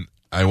 And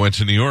I went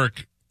to New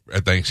York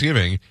at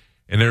Thanksgiving,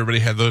 and everybody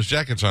had those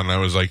jackets on, and I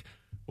was like,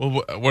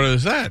 well, what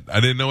is that? I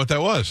didn't know what that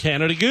was.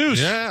 Canada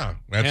Goose. Yeah.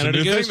 That's Canada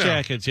a new Goose thing now.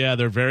 jackets. Yeah,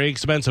 they're very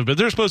expensive, but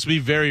they're supposed to be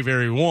very,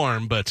 very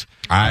warm, but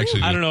I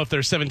don't know if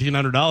they're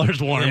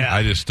 $1,700 warm. Yeah.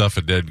 I just stuff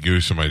a dead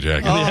goose in my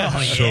jacket.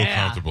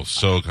 Comfortable.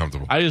 So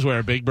comfortable. I just wear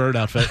a Big Bird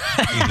outfit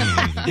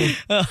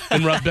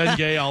and rub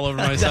Bengay all over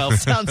myself.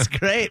 That sounds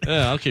great.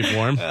 Yeah, I'll keep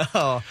warm.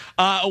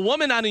 A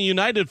woman on a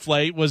United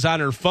flight was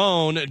on her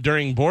phone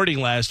during boarding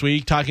last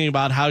week talking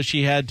about how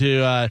she had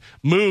to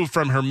move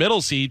from her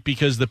middle seat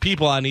because the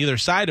people on either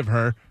side of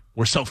her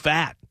were so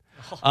fat.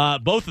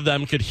 Both of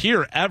them could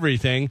hear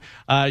everything.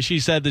 She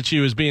said that she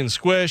was being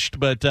squished,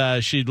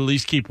 but she'd at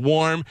least keep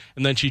warm.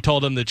 And then she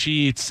told them that she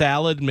eats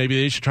salad.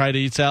 Maybe they should try to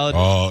eat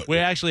salad. We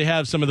actually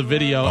have some of the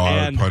video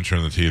and punch her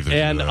in the teeth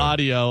and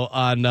audio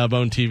on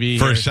Bone TV.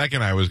 For a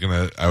second, I was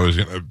gonna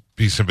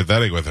be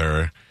sympathetic with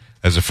her.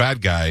 As a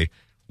fat guy,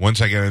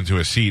 once I get into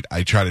a seat,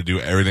 I try to do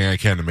everything I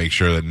can to make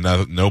sure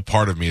that no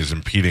part of me is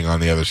impeding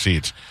on the other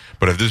seats.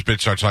 But if this bitch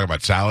starts talking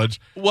about salads,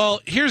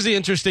 well, here's the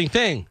interesting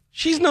thing.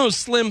 She's no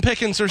Slim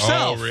Pickens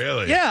herself. Oh,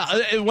 really?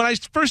 Yeah. When I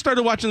first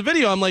started watching the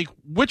video, I'm like,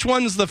 which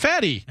one's the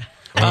fatty?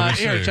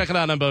 Here, check it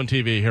out on Bone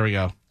TV. Here we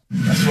go.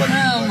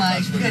 Oh,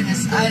 my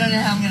goodness. I don't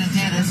know how I'm going to do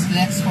this the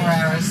next 4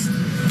 hours.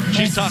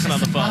 She's talking on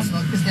the phone.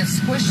 Because they're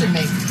squishing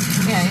me.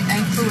 Yeah,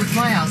 I flew with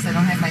my house. I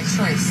don't have my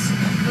choice.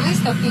 At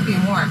least they'll keep you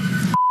warm.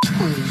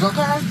 Please,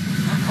 okay?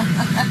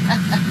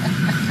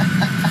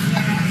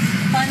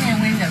 Find me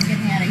a window. Get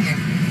me out of here.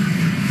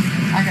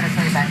 I got to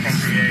play back there.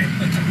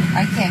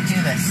 I can't do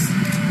this.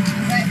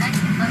 I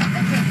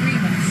can't breathe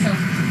when it's so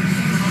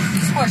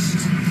squished.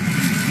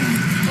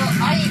 Well,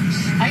 I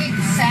eat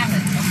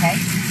salad,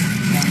 okay?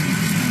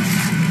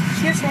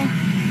 Excuse me.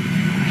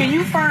 Can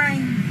you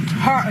find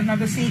her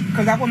another seat?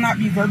 Because I will not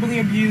be verbally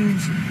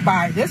abused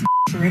by this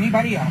or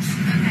anybody else.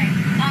 Okay.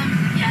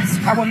 Yes.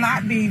 I will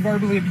not be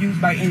verbally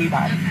abused by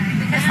anybody.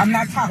 Okay. I'm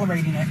not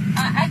tolerating it.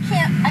 I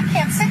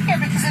can't sit here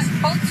because it's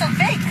both so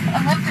big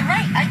on left and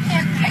right. I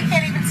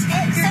can't even sit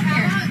here.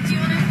 Do you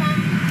want to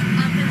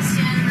come up and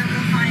stand and then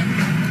we'll find?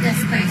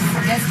 Yes, please.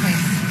 Yes,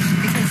 please.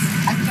 Because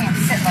I can't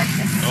sit like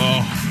this.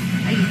 oh,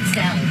 I eat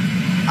salad.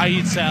 I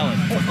eat salad.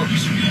 You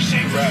should be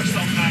ashamed of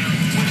yourself, Kyle.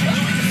 What you're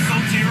doing is so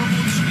terrible.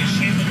 You should be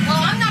ashamed of yourself.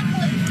 Well, I'm not.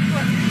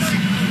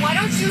 Why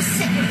don't you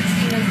sit in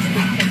between those two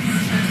big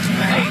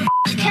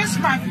kids?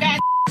 Kiss my fat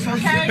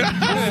okay?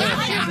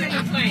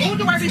 Who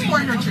do I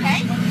report her to?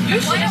 Okay.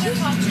 Why don't you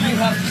talk to my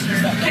officer?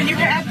 Can you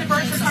ask the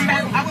person to come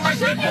back? I would like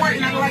to report,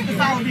 and I would like to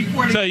file a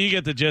report. So you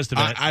get the gist of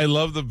it. I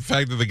love the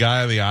fact that the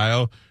guy on the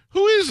aisle,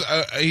 who is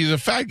he's a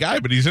fat guy,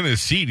 but he's in his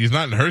seat. He's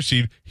not in her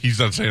seat. He's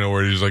not saying a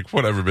word. He's like,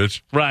 whatever,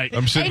 bitch. Right.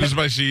 I'm sitting. This is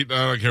my seat.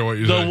 I don't care what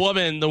you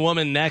say. The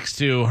woman next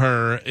to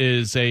her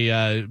is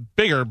a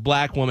bigger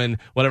black woman.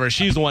 Whatever.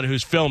 She's the one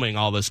who's filming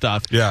all this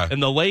stuff. Yeah.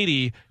 And the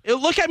lady,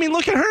 look at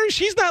her.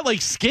 She's not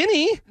like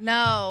skinny.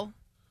 No.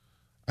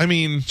 I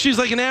mean, she's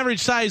like an average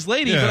sized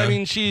lady, yeah. but I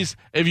mean,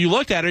 if you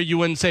looked at her, you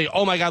wouldn't say,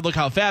 "Oh my God, look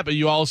how fat," but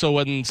you also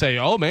wouldn't say,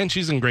 "Oh man,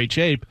 she's in great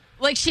shape."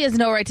 Like she has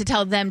no right to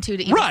tell them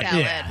to eat right, a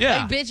salad.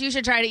 Yeah. Like, bitch, you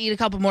should try to eat a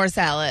couple more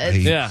salads. I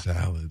hate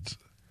salads.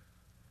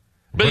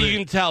 But you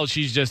can tell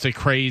she's just a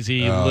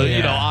crazy,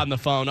 on the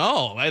phone.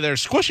 Oh, they're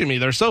squishing me.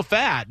 They're so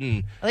fat.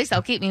 And at least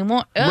they'll keep me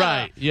warm.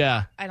 Right,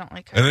 yeah. I don't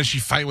like her. And then she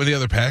fight with the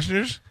other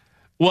passengers?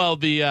 Well,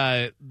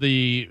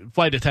 the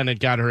flight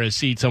attendant got her a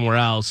seat somewhere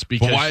else.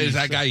 Because but why is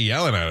that guy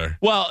yelling at her?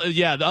 Well,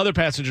 yeah, the other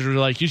passengers were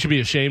like, you should be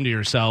ashamed of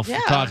yourself for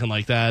talking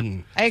like that.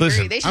 And I agree.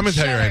 Listen, I'm going to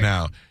tell you right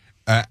now,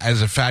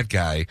 as a fat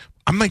guy,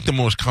 I'm like the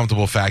most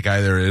comfortable fat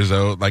guy there is,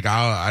 though. Like,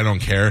 I don't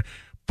care.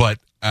 But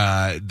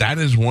that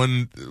is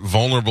one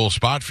vulnerable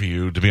spot for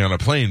you to be on a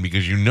plane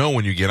because you know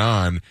when you get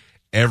on,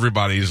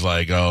 everybody's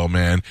like, "Oh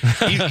man."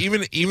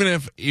 even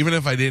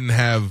if I didn't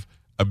have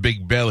a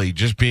big belly,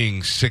 just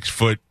being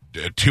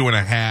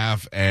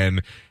 6'2.5",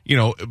 and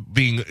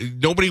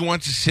nobody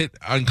wants to sit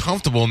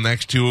uncomfortable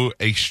next to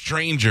a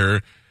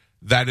stranger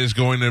that is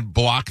going to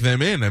block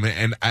them in. I mean,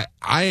 and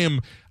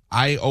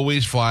I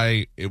always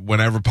fly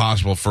whenever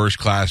possible first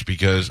class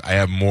because I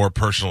have more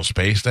personal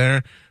space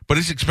there, but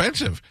it's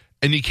expensive.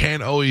 And you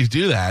can't always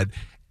do that.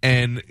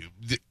 And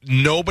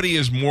nobody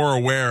is more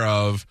aware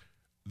of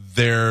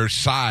their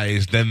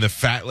size than the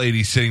fat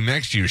lady sitting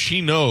next to you. She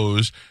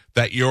knows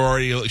that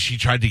she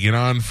tried to get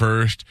on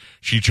first.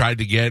 She tried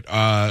to get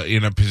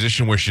in a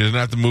position where she doesn't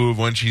have to move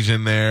when she's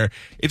in there.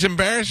 It's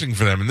embarrassing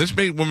for them. And this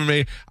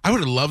woman I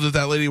would have loved if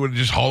that lady would have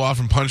just hauled off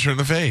and punched her in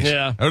the face.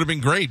 Yeah. That would have been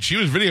great. She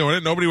was videoing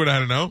it. Nobody would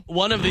have had to know.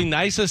 One of the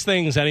nicest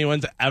things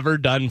anyone's ever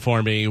done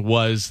for me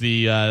was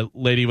the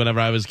lady whenever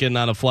I was getting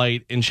on a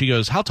flight, and she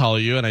goes, "How tall are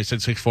you?" And I said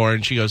 6'4",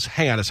 and she goes,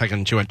 "Hang on a second."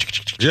 And she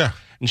went, yeah.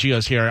 And she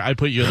goes, "Here, I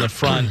put you in the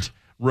front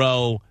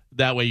row.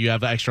 That way you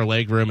have extra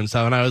leg room and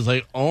stuff." And I was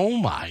like, oh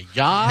my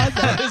God,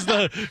 that is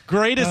the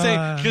greatest thing.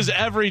 Because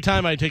every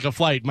time I take a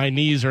flight, my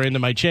knees are into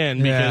my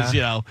chin because,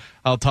 how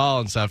tall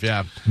and stuff.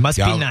 Yeah. Must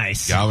be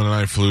nice. Galvin and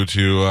I flew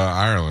to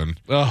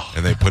Ireland,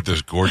 and they put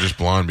this gorgeous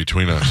blonde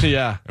between us.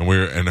 Yeah.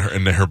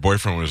 And her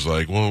boyfriend was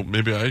like, well,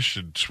 maybe I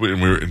should switch.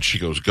 And she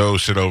goes, go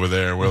sit over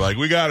there. And we're like,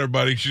 we got her,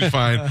 buddy. She's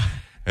fine.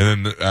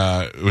 And then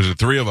it was the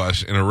three of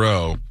us in a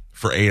row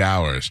for 8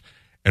 hours.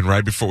 And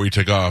right before we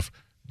took off,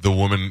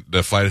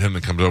 the flight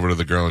attendant comes over to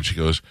the girl and she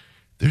goes,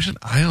 "There's an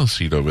aisle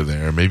seat over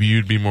there. Maybe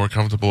you'd be more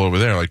comfortable over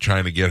there," like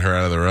trying to get her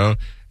out of the row.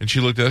 And she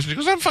looked at us and she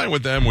goes, "I'm fine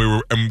with them."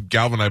 And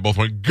Galvin and I both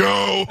went,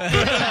 "Go!"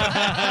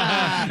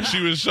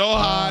 She was so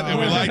hot and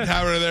we liked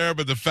having her there,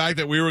 but the fact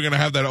that we were going to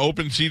have that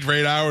open seat for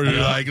 8 hours, we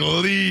were like,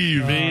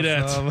 leave. Beat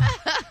it.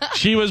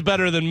 She was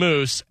better than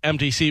Moose.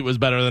 Empty seat was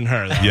better than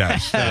her, though.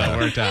 Yes. So it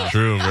worked out.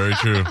 True, very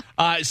true.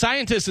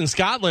 Scientists in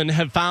Scotland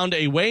have found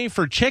a way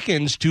for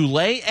chickens to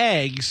lay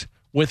eggs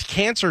with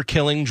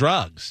cancer-killing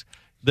drugs.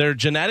 They're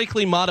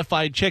genetically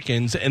modified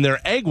chickens, and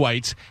their egg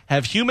whites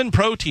have human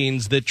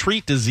proteins that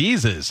treat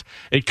diseases.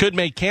 It could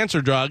make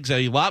cancer drugs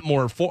a lot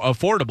more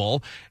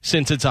affordable,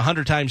 since it's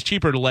 100 times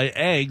cheaper to lay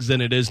eggs than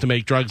it is to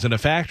make drugs in a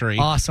factory.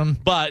 Awesome.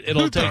 But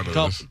it'll take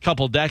a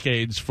couple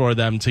decades for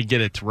them to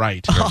get it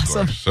right.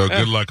 Awesome. So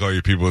good luck, all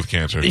you people with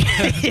cancer.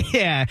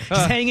 Yeah,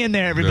 just hang in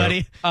there,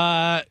 everybody.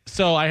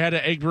 So I had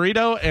an egg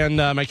burrito and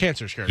my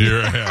cancer skirt.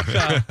 So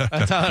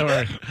that's how it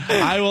works.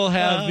 I will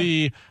have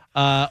the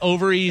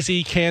over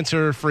easy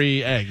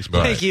cancer-free eggs.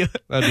 Thank you.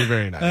 That'd be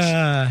very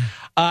nice.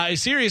 A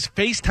serious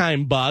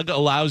FaceTime bug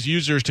allows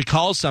users to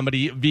call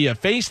somebody via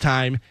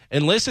FaceTime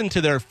and listen to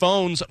their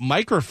phone's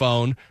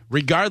microphone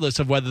regardless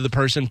of whether the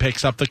person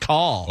picks up the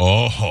call.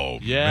 Oh,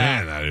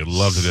 man, I'd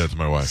love to do that to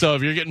my wife. So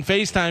if you're getting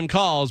FaceTime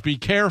calls, be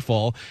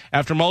careful.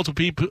 After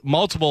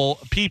multiple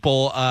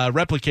people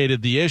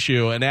replicated the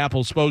issue, an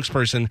Apple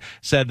spokesperson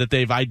said that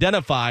they've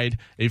identified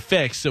a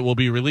fix that will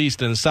be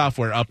released in a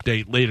software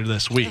update later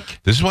this week.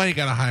 This is why you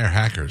got to hire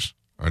hackers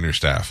on your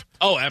staff.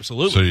 Oh,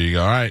 absolutely. So you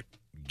go, all right,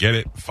 get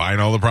it,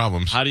 find all the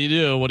problems. How do you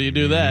do? What do you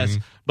do this?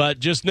 But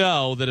just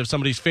know that if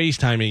somebody's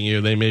FaceTiming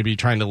you, they may be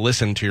trying to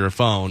listen to your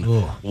phone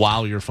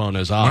while your phone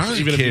is off,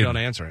 even if you don't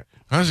answer it.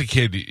 When I was a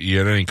kid, you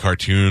had any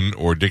cartoon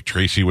or Dick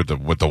Tracy with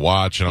the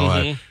watch and all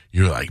that.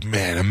 You're like,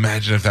 man,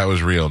 imagine if that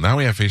was real. Now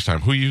we have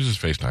FaceTime. Who uses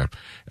FaceTime?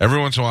 Every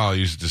once in a while, I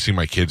use it to see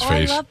my kid's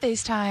face. I love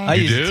FaceTime. I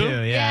You use do? it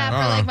too, Yeah,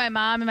 for like my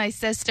mom and my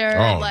sister,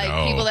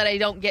 people that I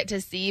don't get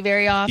to see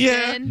very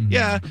often.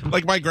 Yeah.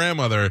 Like my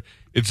grandmother,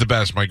 it's the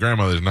best. My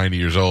grandmother's 90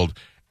 years old.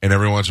 And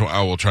every once in a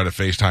while, we'll try to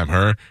FaceTime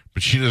her,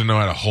 but she doesn't know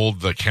how to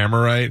hold the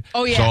camera right.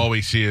 Oh, yeah. So all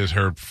we see is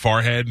her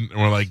forehead, and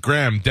we're like,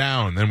 Graham,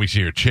 down. Then we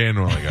see her chin,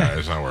 and we're like, all right,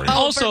 it's not working.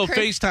 Also,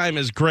 FaceTime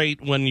is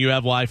great when you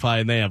have Wi-Fi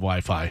and they have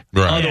Wi-Fi.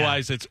 Right.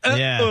 Otherwise, it's, you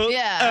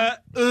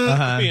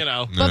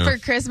know. But for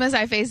Christmas,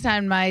 I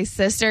FaceTimed my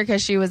sister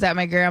because she was at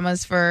my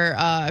grandma's for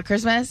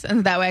Christmas,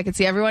 and that way I could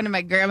see everyone, and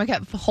my grandma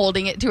kept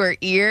holding it to her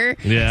ear.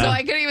 Yeah. So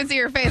I couldn't even see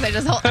her face. I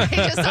just saw her ear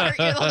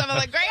the whole time. I'm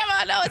like,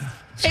 Grandma, no, it's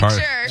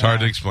It's hard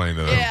to explain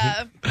to them.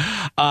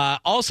 Yeah.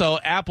 Also,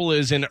 Apple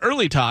is in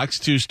early talks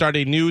to start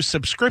a new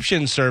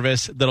subscription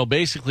service that'll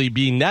basically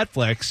be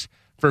Netflix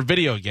for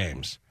video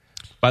games.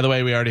 By the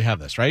way, we already have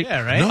this, right?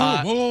 Yeah, right.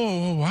 No,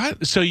 whoa,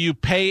 what? So you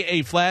pay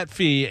a flat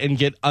fee and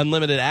get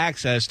unlimited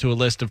access to a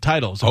list of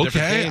titles. Of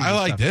different Okay, games I and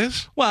like stuff.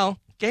 this. Well,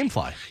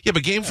 GameFly. Yeah,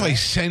 but GameFly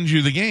sends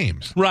you the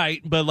games.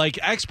 Right, but like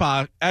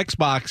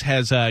Xbox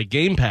has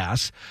Game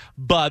Pass,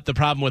 but the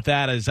problem with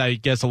that is I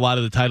guess a lot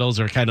of the titles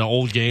are kind of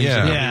old games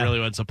that nobody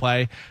really wants to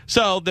play.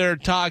 So their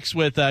talks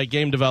with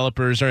game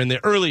developers are in the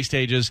early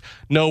stages.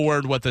 No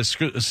word what the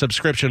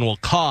subscription will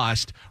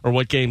cost or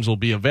what games will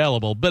be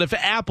available. But if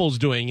Apple's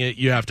doing it,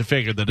 you have to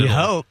figure that it'll... You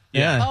hope.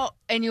 Yeah. Oh,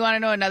 and you want to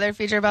know another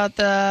feature about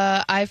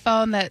the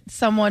iPhone that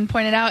someone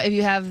pointed out? If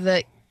you have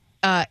the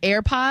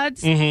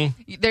AirPods,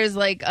 there's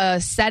like a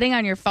setting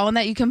on your phone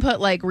that you can put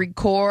like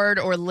record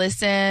or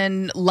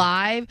listen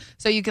live,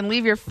 so you can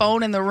leave your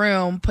phone in the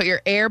room, put your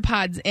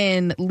AirPods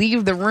in,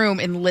 leave the room,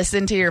 and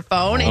listen to your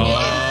phone. And you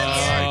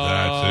I like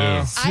that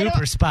too.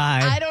 Super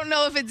spy. I don't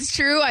know if it's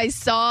true. I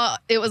saw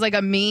it was like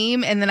a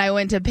meme, and then I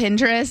went to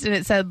Pinterest and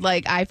it said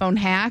like iPhone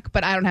hack,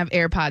 but I don't have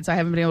AirPods, so I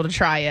haven't been able to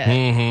try it.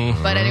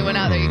 But anyone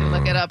out there, you can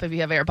look it up if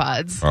you have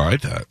AirPods. I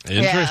like that.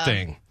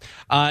 Interesting.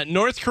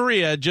 North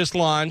Korea just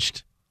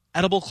launched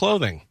edible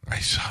clothing. I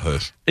saw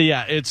this.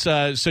 Yeah, it's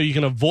so you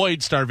can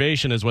avoid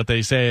starvation is what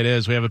they say it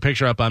is. We have a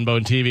picture up on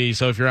Bone TV.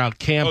 So if you're out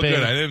camping, Oh,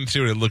 good. I didn't see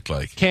what it looked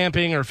like.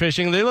 Camping or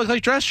fishing, they look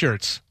like dress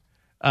shirts.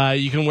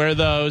 You can wear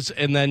those,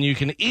 and then you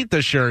can eat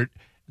the shirt.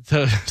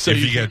 So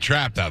if you get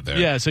trapped out there.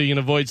 Yeah, so you can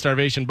avoid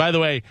starvation. By the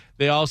way,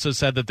 they also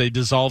said that they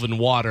dissolve in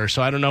water,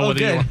 so I don't know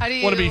whether you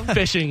want to be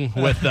fishing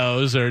with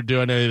those or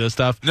doing any of this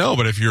stuff. No,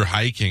 but if you're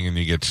hiking and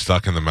you get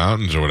stuck in the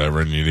mountains or whatever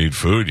and you need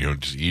food, you don't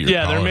just eat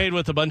your they're made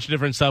with a bunch of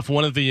different stuff.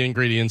 One of the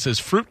ingredients is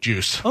fruit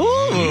juice.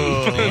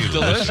 Ooh.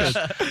 Delicious.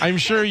 I'm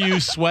sure you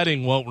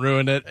sweating won't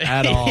ruin it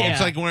at all. It's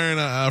like wearing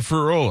a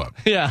fruit roll-up.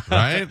 Yeah.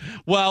 Right?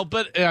 Well,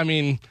 but, I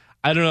mean,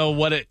 I don't know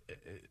what it...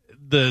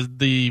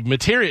 The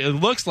material, it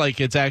looks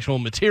like it's actual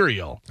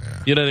material.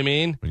 Yeah. You know what I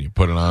mean? When you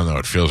put it on, though,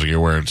 it feels like you're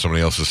wearing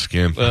somebody else's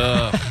skin.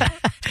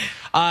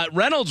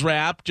 Reynolds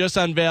Wrap just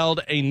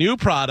unveiled a new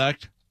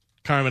product.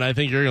 Carmen, I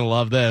think you're going to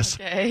love this.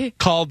 Okay.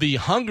 Called the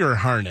Hunger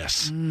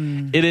Harness.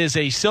 It is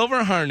a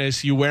silver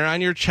harness you wear on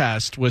your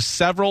chest with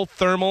several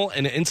thermal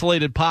and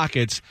insulated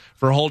pockets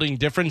for holding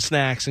different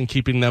snacks and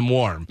keeping them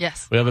warm.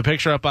 Yes. We have a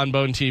picture up on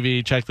Bone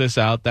TV. Check this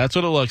out. That's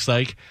what it looks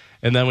like.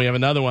 And then we have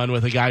another one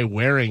with a guy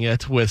wearing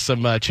it with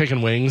some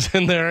chicken wings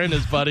in there and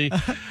his buddy.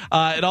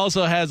 It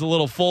also has a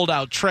little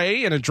fold-out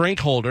tray and a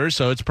drink holder,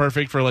 so it's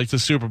perfect for like the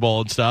Super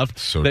Bowl and stuff.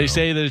 They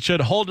say that it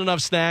should hold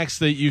enough snacks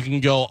that you can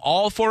go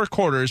all 4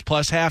 quarters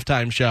plus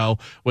halftime show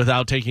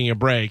without taking a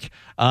break.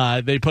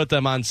 They put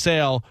them on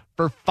sale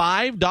for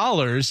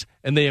 $5,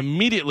 and they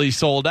immediately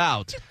sold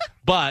out.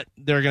 But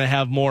they're going to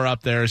have more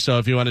up there, so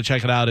if you want to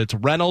check it out, it's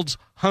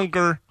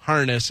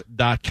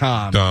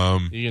ReynoldsHungerHarness.com.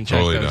 Dumb. You can check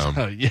totally those.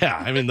 dumb. Yeah,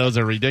 I mean, those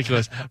are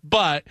ridiculous.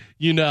 But,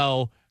 you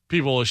know,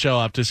 people will show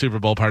up to Super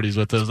Bowl parties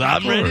with those.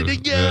 I'm ready to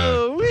go.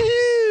 Yeah.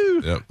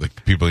 Woo-hoo. Yep, the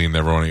people you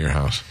never want at your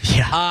house.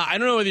 Yeah. I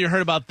don't know whether you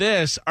heard about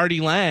this.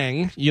 Artie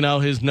Lang,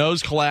 his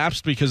nose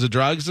collapsed because of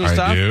drugs and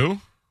stuff. I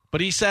do.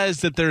 But he says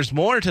that there's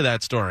more to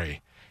that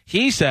story.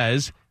 He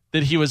says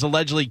that he was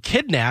allegedly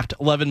kidnapped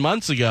 11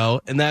 months ago,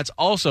 and that's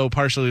also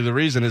partially the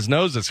reason his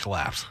nose has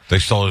collapsed. They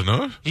stole his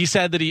nose? He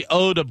said that he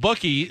owed a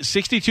bookie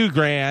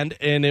 $62,000,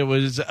 and it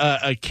was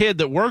a kid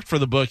that worked for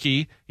the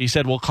bookie. He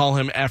said, we'll call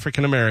him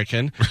African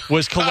American,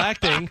 was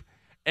collecting,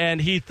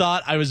 and he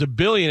thought I was a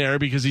billionaire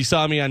because he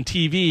saw me on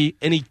TV,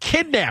 and he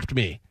kidnapped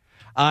me.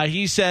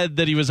 He said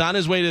that he was on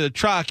his way to the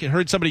truck and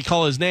heard somebody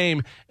call his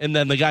name, and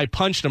then the guy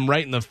punched him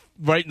right in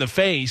the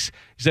face.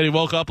 He said he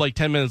woke up like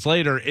 10 minutes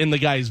later in the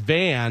guy's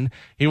van.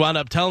 He wound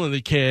up telling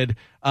the kid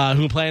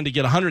who planned to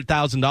get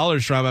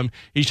 $100,000 from him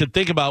he should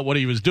think about what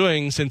he was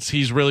doing since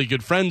he's really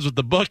good friends with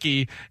the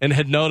bookie and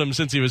had known him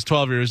since he was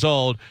 12 years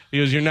old. He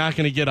goes, you're not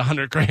going to get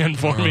 $100,000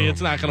 for me.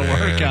 It's not going to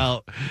work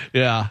out.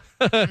 Yeah.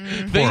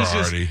 Things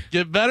just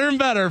get better and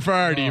better for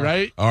Artie,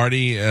 right?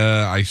 Artie,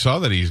 I saw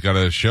that he's got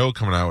a show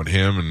coming out with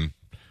him and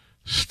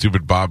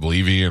stupid Bob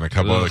Levy and a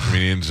couple other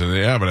comedians. And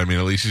but I mean,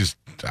 at least he's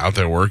out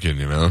there working,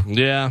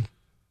 Yeah.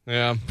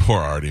 Poor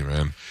Artie,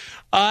 man.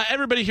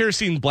 Everybody here has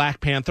seen Black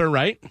Panther,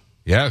 right?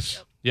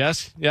 Yes.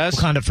 Yes.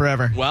 Wakanda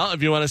forever. Well,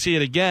 if you want to see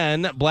it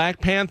again,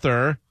 Black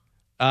Panther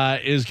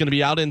is going to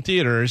be out in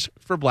theaters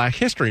for Black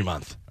History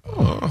Month.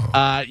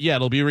 Oh.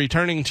 It'll be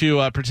returning to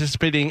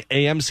participating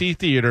AMC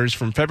theaters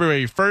from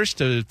February 1st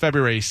to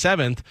February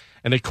 7th.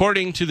 And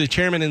according to the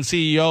chairman and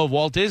CEO of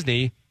Walt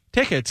Disney,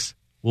 tickets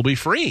will be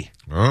free.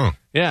 Oh.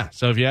 Yeah,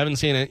 so if you haven't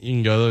seen it, you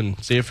can go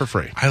and see it for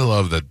free. I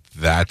love that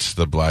that's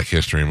the Black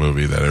History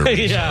movie that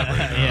everybody's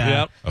celebrating.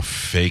 Yep. A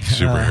fake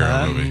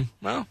superhero movie.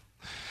 Well,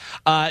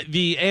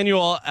 the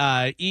annual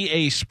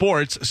EA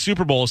Sports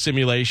Super Bowl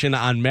simulation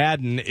on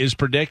Madden is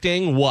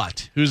predicting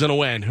what? Who's going to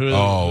win? Who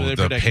are they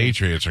the predicting?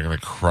 Patriots are going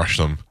to crush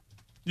them.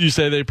 You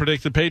say they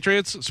predict the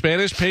Patriots?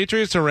 Spanish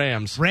Patriots or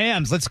Rams?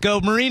 Rams. Let's go,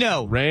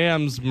 Marino.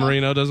 Rams.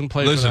 Marino doesn't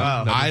play Listen,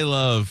 for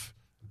them.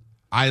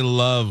 I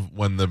love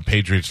when the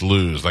Patriots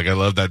lose. Like, I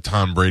love that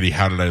Tom Brady,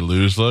 how did I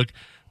lose look.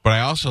 But I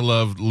also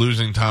love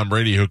losing Tom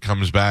Brady, who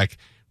comes back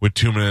with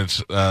 2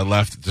 minutes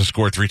left to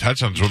score 3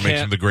 touchdowns, what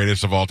makes him the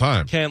greatest of all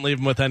time. Can't leave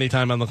him with any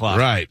time on the clock.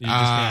 Right. You just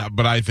can't.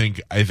 But I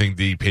think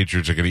the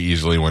Patriots are going to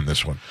easily win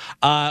this one.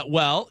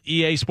 Well,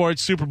 EA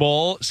Sports Super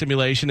Bowl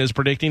simulation is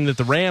predicting that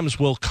the Rams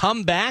will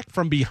come back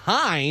from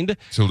behind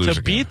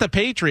to beat the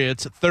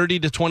Patriots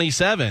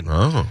 30-27.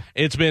 Oh.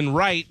 It's been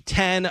right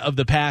 10 of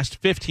the past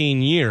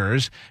 15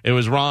 years. It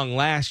was wrong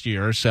last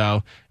year,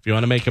 so if you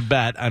want to make a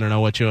bet, I don't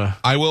know what you...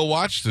 I will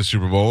watch the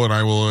Super Bowl, and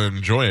I will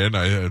enjoy it.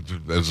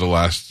 It's the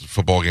last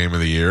football game of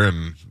the year,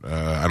 and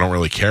I don't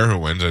really care who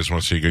wins. I just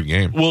want to see a good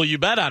game. Will you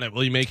bet on it?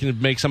 Will you make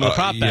some of the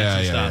prop bets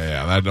and stuff?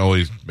 Yeah. That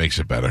always makes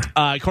it better.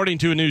 According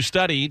to a new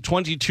study,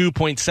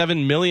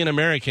 22.7 million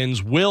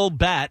Americans will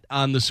bet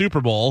on the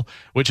Super Bowl,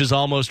 which is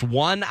almost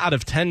 1 out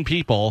of 10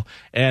 people,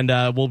 and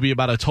will be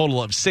about a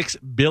total of $6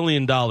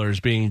 billion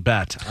being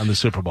bet on the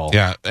Super Bowl.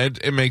 Yeah,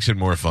 it makes it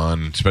more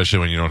fun, especially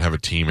when you don't have a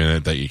team in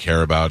it that you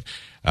care about.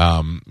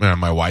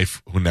 My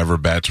wife, who never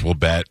bets, will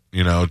bet,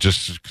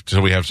 just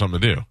so we have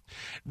something to do.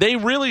 They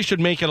really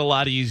should make it a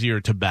lot easier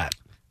to bet.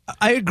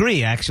 I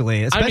agree,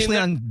 actually, especially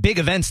on big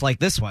events like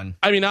this one.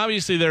 I mean,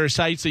 obviously there are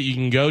sites that you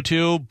can go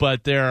to,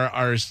 but there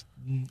are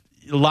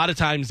a lot of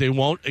times they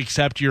won't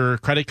accept your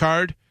credit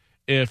card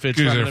if it's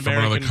from an American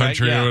another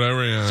country bank. or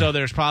whatever. Yeah. So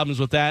there's problems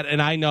with that, and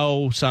I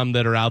know some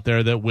that are out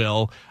there that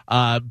will,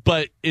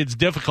 but it's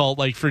difficult,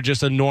 like for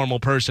just a normal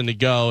person to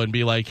go and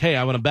be like, "Hey,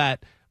 I want to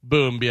bet."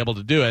 Boom, be able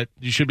to do it.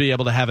 You should be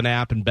able to have an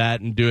app and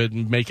bet and do it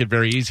and make it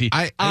very easy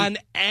on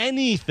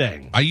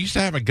anything. I used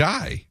to have a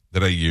guy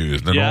that I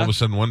used, and then all of a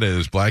sudden one day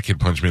this black kid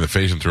punched me in the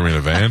face and threw me in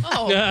a van.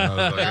 I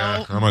was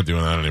like, I'm not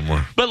doing that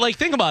anymore. But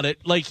think about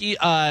it.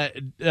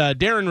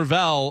 Darren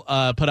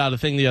Ravel put out a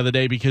thing the other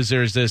day because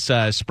there's this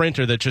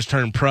sprinter that just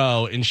turned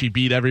pro, and she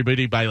beat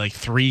everybody by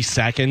 3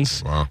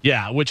 seconds. Wow.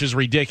 Yeah, which is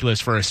ridiculous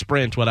for a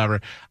sprint,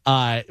 whatever.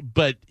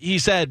 But he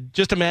said,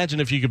 just imagine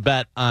if you could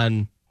bet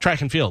on track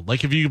and field.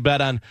 Like if you could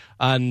bet on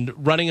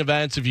running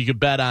events, if you could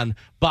bet on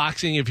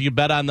boxing, if you could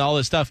bet on all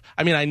this stuff.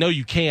 I mean, I know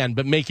you can,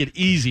 but make it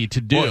easy to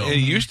do. Well, it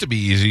used to be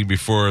easy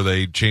before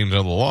they changed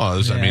all the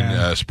laws. Yeah. I mean,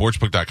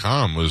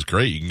 sportsbook.com was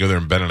great. You can go there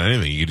and bet on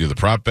anything. You can do the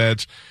prop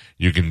bets.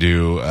 You can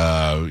do,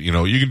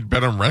 you can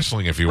bet on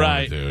wrestling if you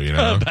wanted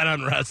to, Bet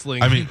on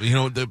wrestling. I mean,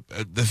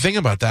 the thing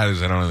about that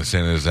is I don't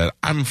understand is that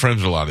I'm friends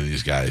with a lot of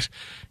these guys.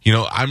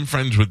 I'm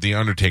friends with The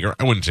Undertaker.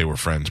 I wouldn't say we're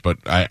friends, but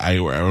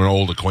I'm an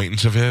old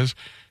acquaintance of his.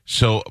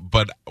 So,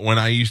 but when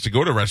I used to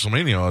go to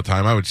WrestleMania all the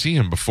time, I would see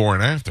him before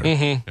and after.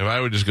 Mm-hmm. If I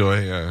would just go,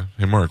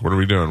 hey, Mark, what are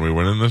we doing? We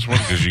winning this one?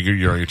 Because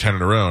you're 10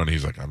 in a row. And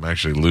he's like, I'm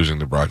actually losing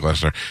to Brock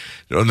Lesnar.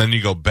 And then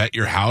you go bet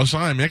your house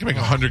on. I mean, I can make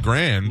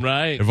 $100,000.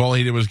 Right. If all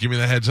he did was give me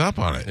the heads up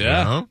on it.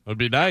 Yeah. Would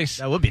be nice.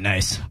 That would be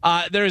nice.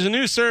 There's a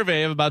new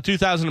survey of about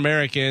 2,000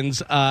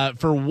 Americans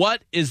for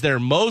what is their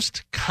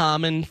most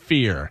common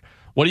fear.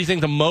 What do you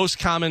think the most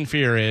common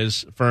fear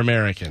is for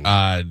Americans?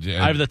 I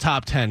have the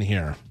top 10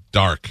 here.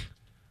 Dark.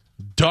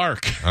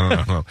 I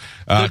don't know.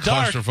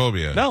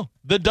 Claustrophobia. No,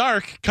 the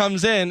dark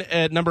comes in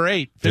at number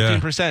 8,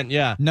 15%.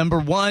 Yeah. Number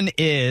 1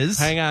 is...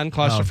 Hang on,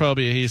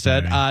 claustrophobia, he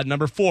said. Right.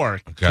 Number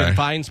 4,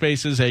 confined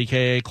spaces,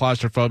 a.k.a.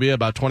 claustrophobia,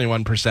 about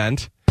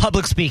 21%.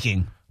 Public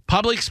speaking.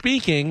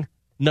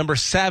 Number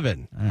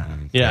 7.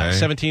 Yeah,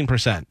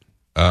 17%.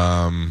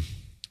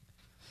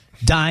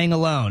 Dying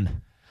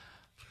alone.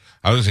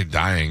 I was going to say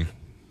dying.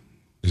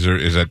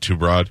 Is that too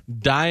broad?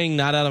 Dying,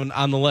 not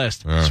on the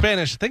list.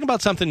 Spanish, think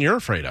about something you're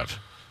afraid of.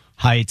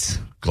 Heights.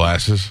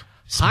 Glasses.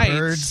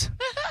 Birds.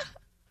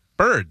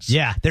 Birds.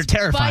 Yeah, they're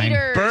terrifying.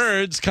 Spiders.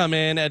 Birds come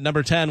in at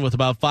number 10 with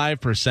about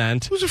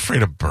 5%. Who's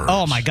afraid of birds?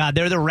 Oh, my God.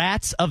 They're the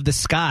rats of the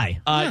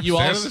sky. You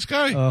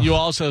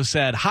also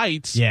said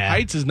heights. Yeah.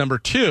 Heights is number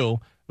 2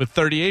 with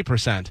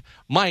 38%.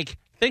 Mike,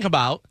 think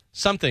about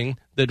something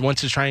that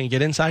wants to try and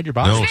get inside your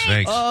body. No,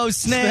 snakes. Oh,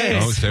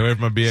 snakes. Oh, stay away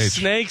from my BH.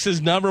 Snakes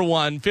is number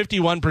 1.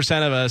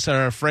 51% of us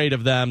are afraid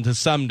of them to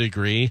some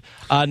degree.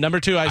 Number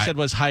 2, I said,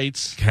 was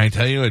heights. Can I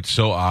tell you, it's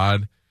so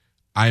odd.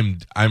 I'm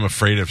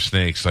afraid of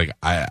snakes. Like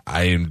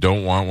I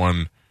don't want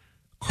one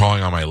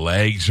crawling on my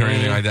legs or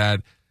anything like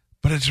that.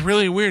 But it's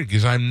really weird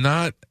because I'm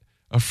not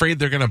afraid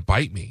they're gonna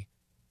bite me.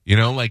 You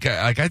know, I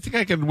think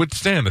I can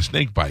withstand a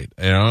snake bite.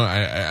 You know,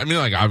 I mean,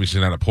 like, obviously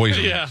not a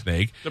poison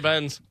snake.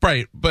 Depends.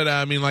 Right. But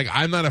I mean, like,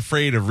 I'm not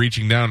afraid of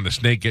reaching down at a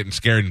snake, getting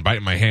scared, and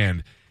biting my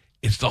hand.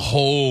 It's the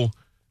whole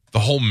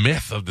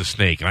myth of the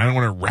snake, and I don't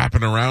want it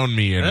wrapping around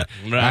me. And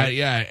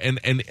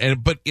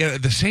but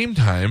at the same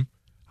time,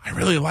 I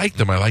really like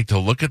them. I like to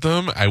look at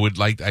them.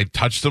 I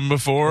touched them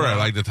before. I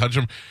like to touch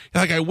them.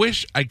 Like, I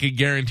wish I could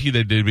guarantee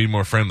that they'd be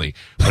more friendly.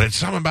 But it's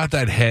something about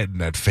that head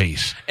and that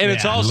face. And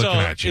it's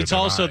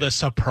also the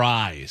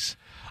surprise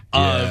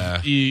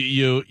of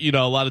you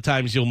know, a lot of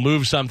times you'll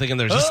move something and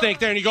there's a snake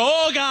there and you go,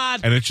 oh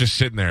God. And it's just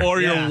sitting there. Or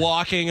you're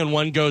walking and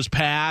one goes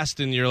past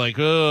and you're like,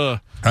 ugh.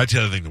 That's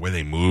the other thing, the way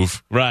they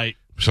move. Right.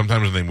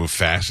 Sometimes when they move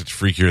fast, it's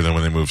freakier than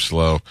when they move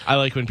slow. I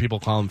like when people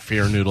call them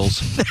fear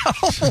noodles. Yeah,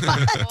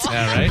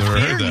 right? Never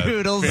heard Fear that.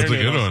 noodles. That's a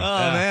good one.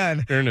 Oh,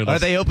 man. Fear noodles. Are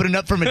they opening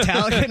up for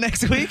Metallica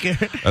next week?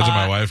 That's what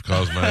my wife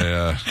calls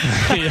my...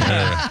 So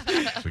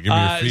give me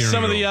your fear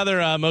some noodle. of the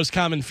other most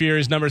common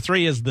fears, number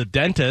 3 is the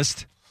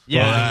dentist.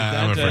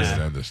 Yeah, I'm afraid of the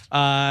dentist.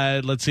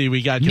 Let's see,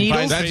 we got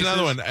needles. That's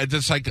another one. It's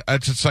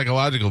a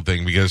psychological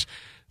thing because...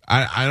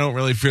 I don't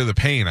really fear the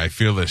pain. I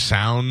feel the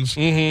sounds,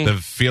 the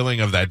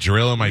feeling of that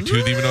drill in my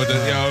tooth, even though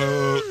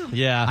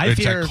I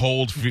fear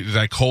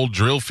that cold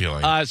drill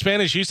feeling.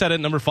 Spanish, you said it,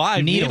 number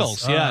 5,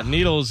 needles. Yeah,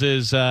 needles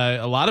is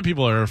a lot of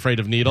people are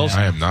afraid of needles.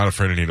 I am not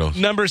afraid of needles.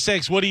 Number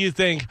 6, what do you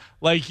think?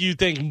 Like, you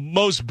think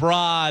most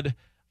broad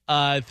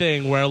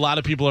thing where a lot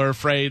of people are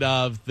afraid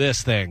of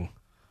this thing?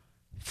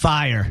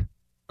 Fire.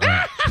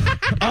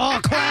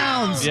 Oh,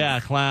 clowns. Yeah,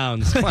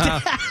 clowns.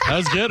 That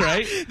was good,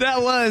 right?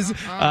 That was.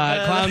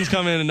 Clowns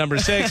come in at number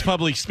 6.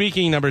 Public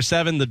speaking, number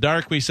 7. The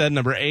dark, we said,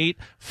 number 8.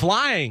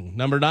 Flying,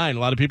 number 9. A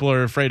lot of people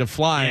are afraid of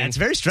flying. Yeah, it's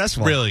very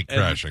stressful. Really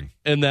crashing.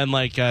 And then,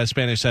 like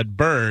Spanish said,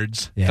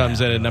 birds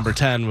comes in at number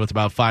 10 with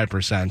about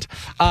 5%.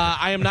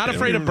 I am not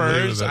afraid of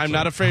birds. I'm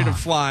not afraid of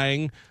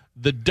flying.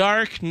 The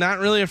dark, not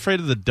really afraid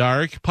of the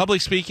dark. Public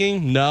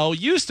speaking, no.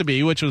 Used to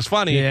be, which was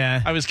funny.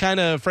 Yeah. I was kind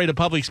of afraid of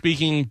public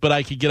speaking, but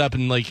I could get up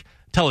and, like,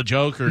 tell a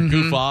joke or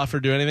goof off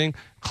or do anything.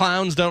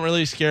 Clowns don't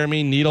really scare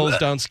me. Needles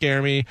don't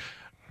scare me.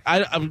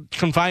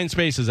 Confined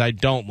spaces I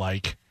don't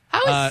like.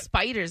 How is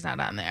spiders not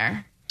on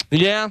there?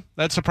 Yeah,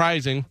 that's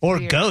surprising. Or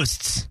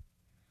ghosts.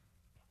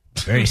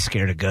 Very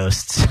scared of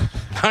ghosts.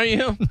 Are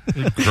you?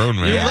 Grown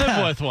man. You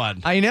live with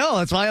one. I know.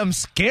 That's why I'm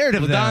scared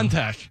of them.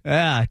 Dantec.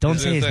 Yeah, don't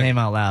say his name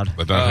out loud.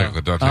 The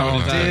Dantec.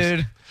 Oh,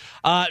 dude.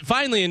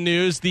 Finally, in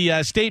news,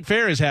 the State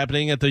Fair is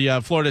happening at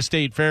the Florida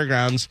State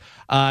Fairgrounds.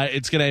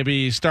 It's going to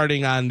be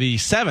starting on the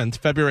 7th,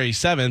 February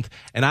 7th,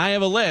 and I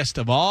have a list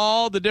of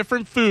all the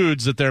different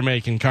foods that they're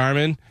making,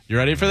 Carmen. You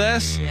ready for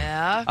this?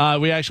 Yeah.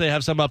 We actually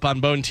have some up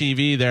on Bone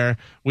TV there.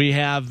 We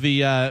have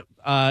the...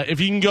 if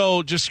you can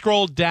go, just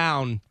scroll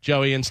down,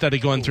 Joey, instead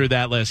of going through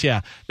that list.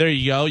 Yeah, there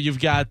you go. You've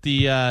got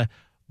the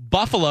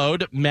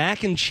buffaloed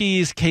mac and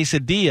cheese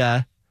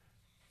quesadilla,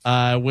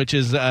 which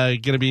is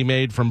going to be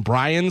made from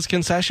Brian's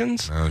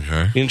Concessions.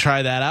 Okay. You can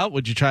try that out.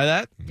 Would you try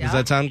that? Yeah. Does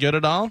that sound good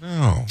at all?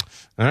 No.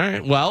 All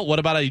right. Well, what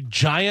about a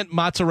giant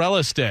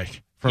mozzarella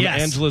stick from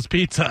Angela's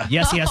Pizza?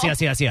 Yes.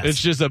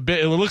 It's just a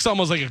bit. It looks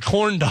almost like a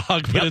corn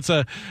dog, but it's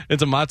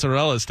a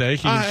mozzarella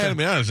steak. I have to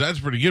be honest, that's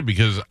pretty good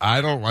because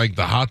I don't like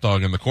the hot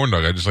dog and the corn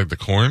dog. I just like the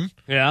corn.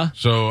 Yeah.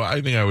 So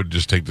I think I would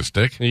just take the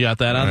stick. You got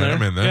that on there?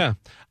 I'm in there.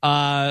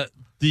 Yeah.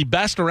 The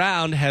best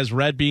around has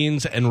red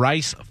beans and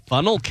rice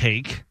funnel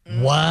cake.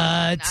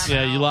 What?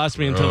 Yeah, you lost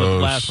me until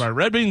the last part.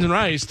 Red beans and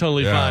rice,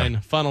 totally fine.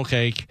 Funnel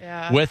cake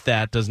with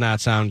that does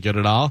not sound good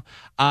at all.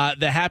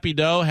 The Happy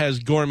Dough has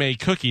gourmet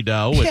cookie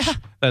dough, which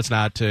that's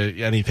not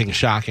anything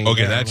shocking.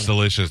 Okay, that's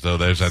delicious, though.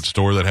 There's that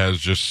store that has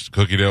just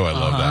cookie dough. I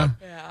love that.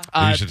 Yeah.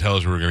 They used to tell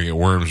us we were going to get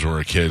worms when we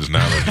were kids.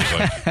 Now they're just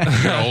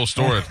like, a whole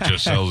store that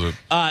just sells it.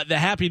 The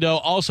Happy Dough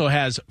also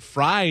has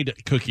fried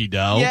cookie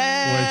dough,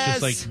 where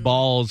it's just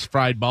like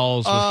fried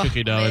balls with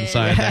cookie dough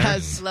inside there.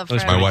 Love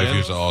my wife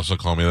used to also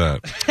call me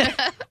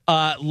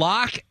that.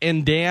 Lock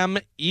and Dam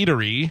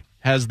Eatery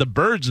has the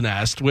Bird's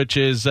Nest, which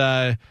is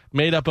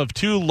made up of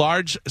 2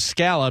 large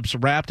scallops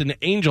wrapped in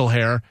angel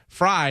hair,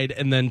 fried,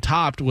 and then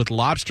topped with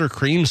lobster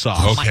cream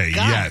sauce. Okay,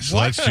 yes,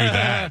 let's do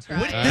that.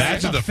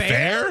 That's at the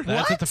fair?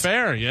 That's at the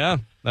fair, yeah.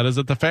 That is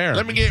at the fair.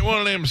 Let me get one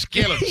of them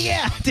scallops.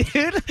 Yeah,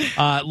 dude.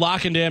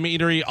 Lock and Dam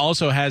Eatery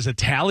also has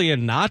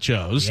Italian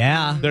nachos.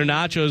 Yeah. Their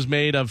nachos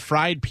made of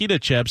fried pita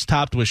chips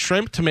topped with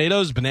shrimp,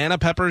 tomatoes, banana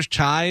peppers,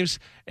 chives,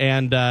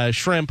 and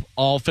shrimp,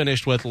 all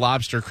finished with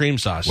lobster cream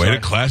sauce. Way to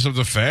class up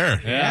the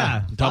fair.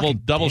 Yeah.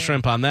 Double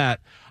shrimp on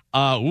that.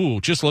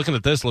 Just looking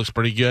at this looks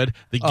pretty good.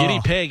 The Giddy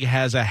Pig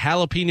has a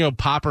jalapeno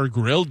popper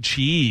grilled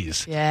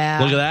cheese. Yeah.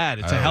 Look at that.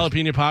 It's a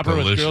jalapeno popper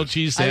with grilled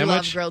cheese sandwich. I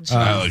love grilled cheese.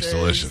 That looks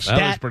delicious.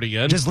 That looks pretty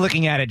good. Just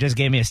looking at it just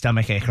gave me a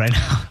stomachache right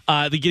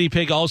now. The Giddy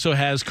Pig also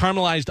has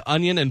caramelized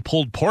onion and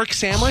pulled pork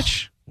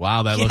sandwich.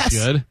 Wow, that looks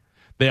good.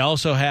 They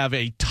also have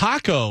a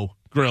taco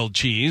grilled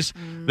cheese.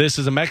 This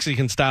is a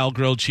Mexican-style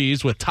grilled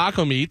cheese with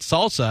taco meat,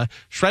 salsa,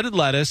 shredded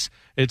lettuce.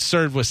 It's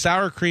served with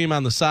sour cream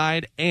on the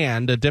side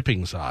and a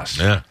dipping sauce.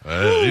 Yeah,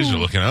 these are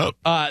looking up.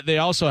 They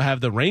also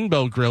have the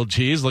rainbow grilled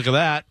cheese. Look at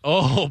that.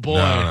 Oh, boy.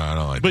 No, I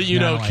don't like but that. you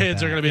know, like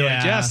kids that. are going to be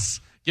like, yes,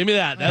 give me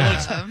that.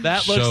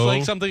 That looks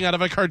like something out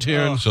of a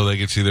cartoon. So they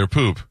can see their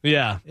poop.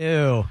 Yeah.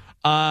 Ew.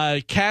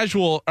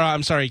 Carousel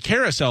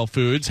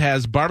Foods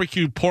has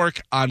barbecue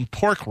pork on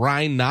pork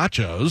rind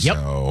nachos. Yep.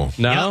 No.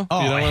 No? Yep.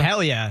 Oh,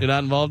 hell yeah. You're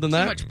not involved in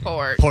that? Too much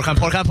pork. Pork on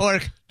pork on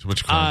pork. Too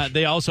much crunch.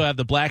 They also have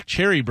the black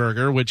cherry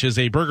burger, which is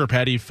a burger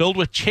patty filled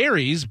with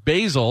cherries,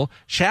 basil,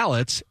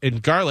 shallots,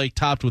 and garlic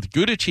topped with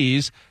Gouda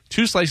cheese,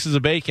 2 slices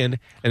of bacon,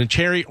 and a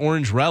cherry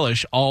orange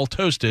relish, all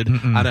toasted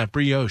on a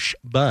brioche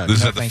bun. This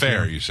is at the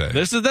fair, you say?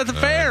 This is at the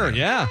fair,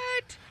 yeah.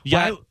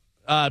 Yeah.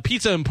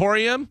 Pizza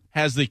Emporium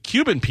has the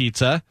Cuban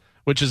pizza,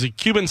 which is a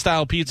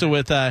Cuban-style pizza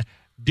with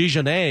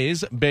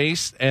Dijonnaise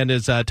base and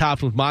is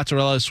topped with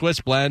mozzarella,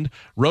 Swiss blend,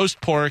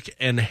 roast pork,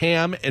 and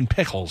ham and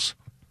pickles.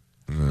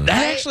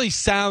 That actually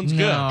sounds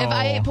good. If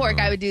I ate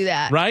pork, I would do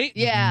that. Right?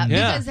 Yeah.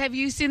 Because have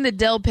you seen the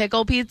dill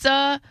pickle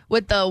pizza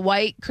with the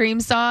white cream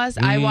sauce?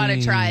 I want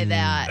to try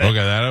that. Okay,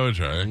 that I would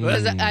try.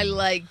 Because I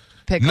like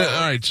pickles. No,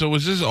 all right, so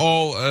was this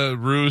all a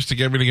ruse to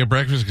get me to get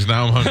breakfast? Because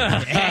now I'm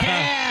hungry.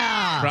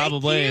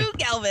 Probably. Thank you,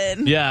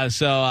 Galvin. Yeah,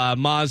 so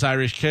Ma's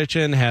Irish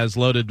Kitchen has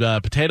loaded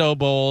potato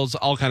bowls,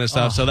 all kind of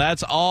stuff. So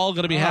that's all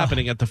going to be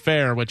happening at the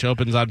fair, which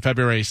opens on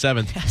February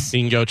 7th. Yes.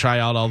 You can go try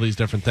out all these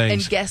different things.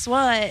 And guess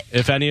what?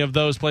 If any of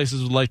those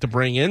places would like to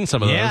bring in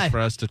some of those for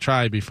us to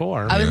try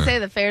before. I would say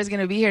the fair's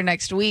going to be here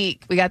next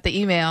week. We got the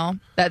email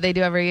that they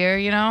do every year,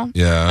 you know?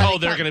 Yeah. Oh,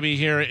 they're going to be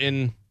here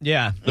in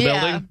the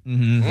building?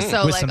 Mm-hmm.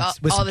 So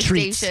With all the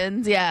treats.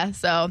 stations. Yeah,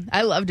 so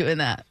I love doing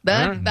that.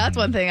 That's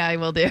one thing I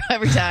will do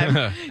every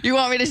time. You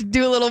want me to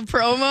do a little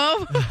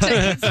promo?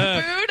 Take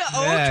some food?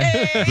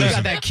 Okay. You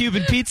got that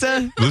Cuban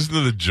pizza? Listen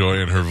to the joy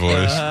in her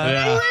voice.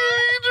 Yeah.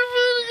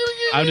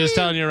 I'm just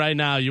telling you right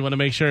now, you want to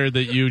make sure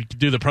that you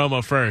do the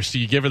promo first.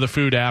 You give her the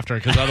food after,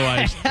 because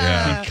otherwise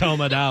you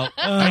comb it out.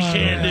 I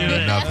can't do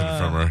it. Nothing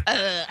from her.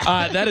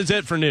 That is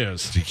it for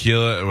news.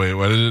 Tequila. Wait,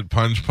 what is it?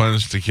 Punch,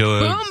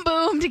 tequila. Boom,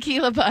 boom,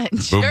 tequila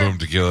punch. Boom, boom,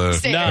 tequila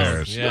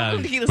Stairs. stairs. Yeah.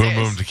 Boom, tequila Boom,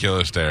 stairs. boom,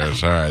 tequila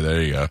stairs. All right,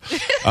 there you go.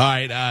 All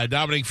right,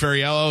 Dominic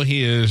Ferriello,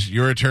 he is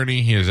your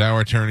attorney. He is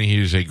our attorney.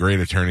 He is a great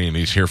attorney, and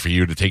he's here for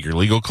you to take your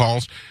legal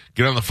calls.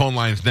 Get on the phone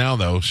lines now,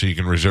 though, so you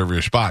can reserve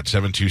your spot.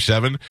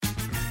 727.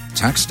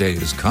 Tax day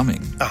is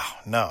coming. Oh,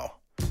 no.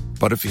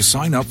 But if you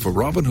sign up for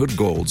Robinhood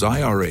Gold's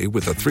IRA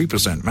with a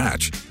 3%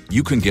 match,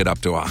 you can get up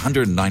to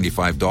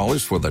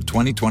 $195 for the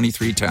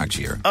 2023 tax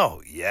year. Oh,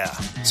 yeah.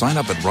 Sign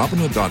up at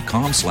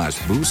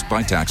Robinhood.com/boost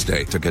by tax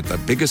day to get the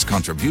biggest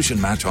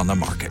contribution match on the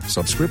market.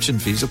 Subscription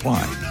fees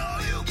apply.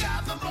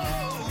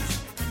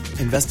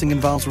 Investing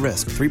involves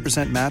risk.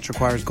 3% match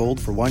requires gold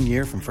for 1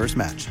 year from first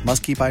match.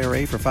 Must keep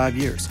IRA for 5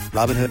 years.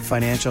 Robinhood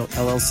Financial,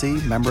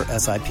 LLC, member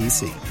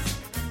SIPC.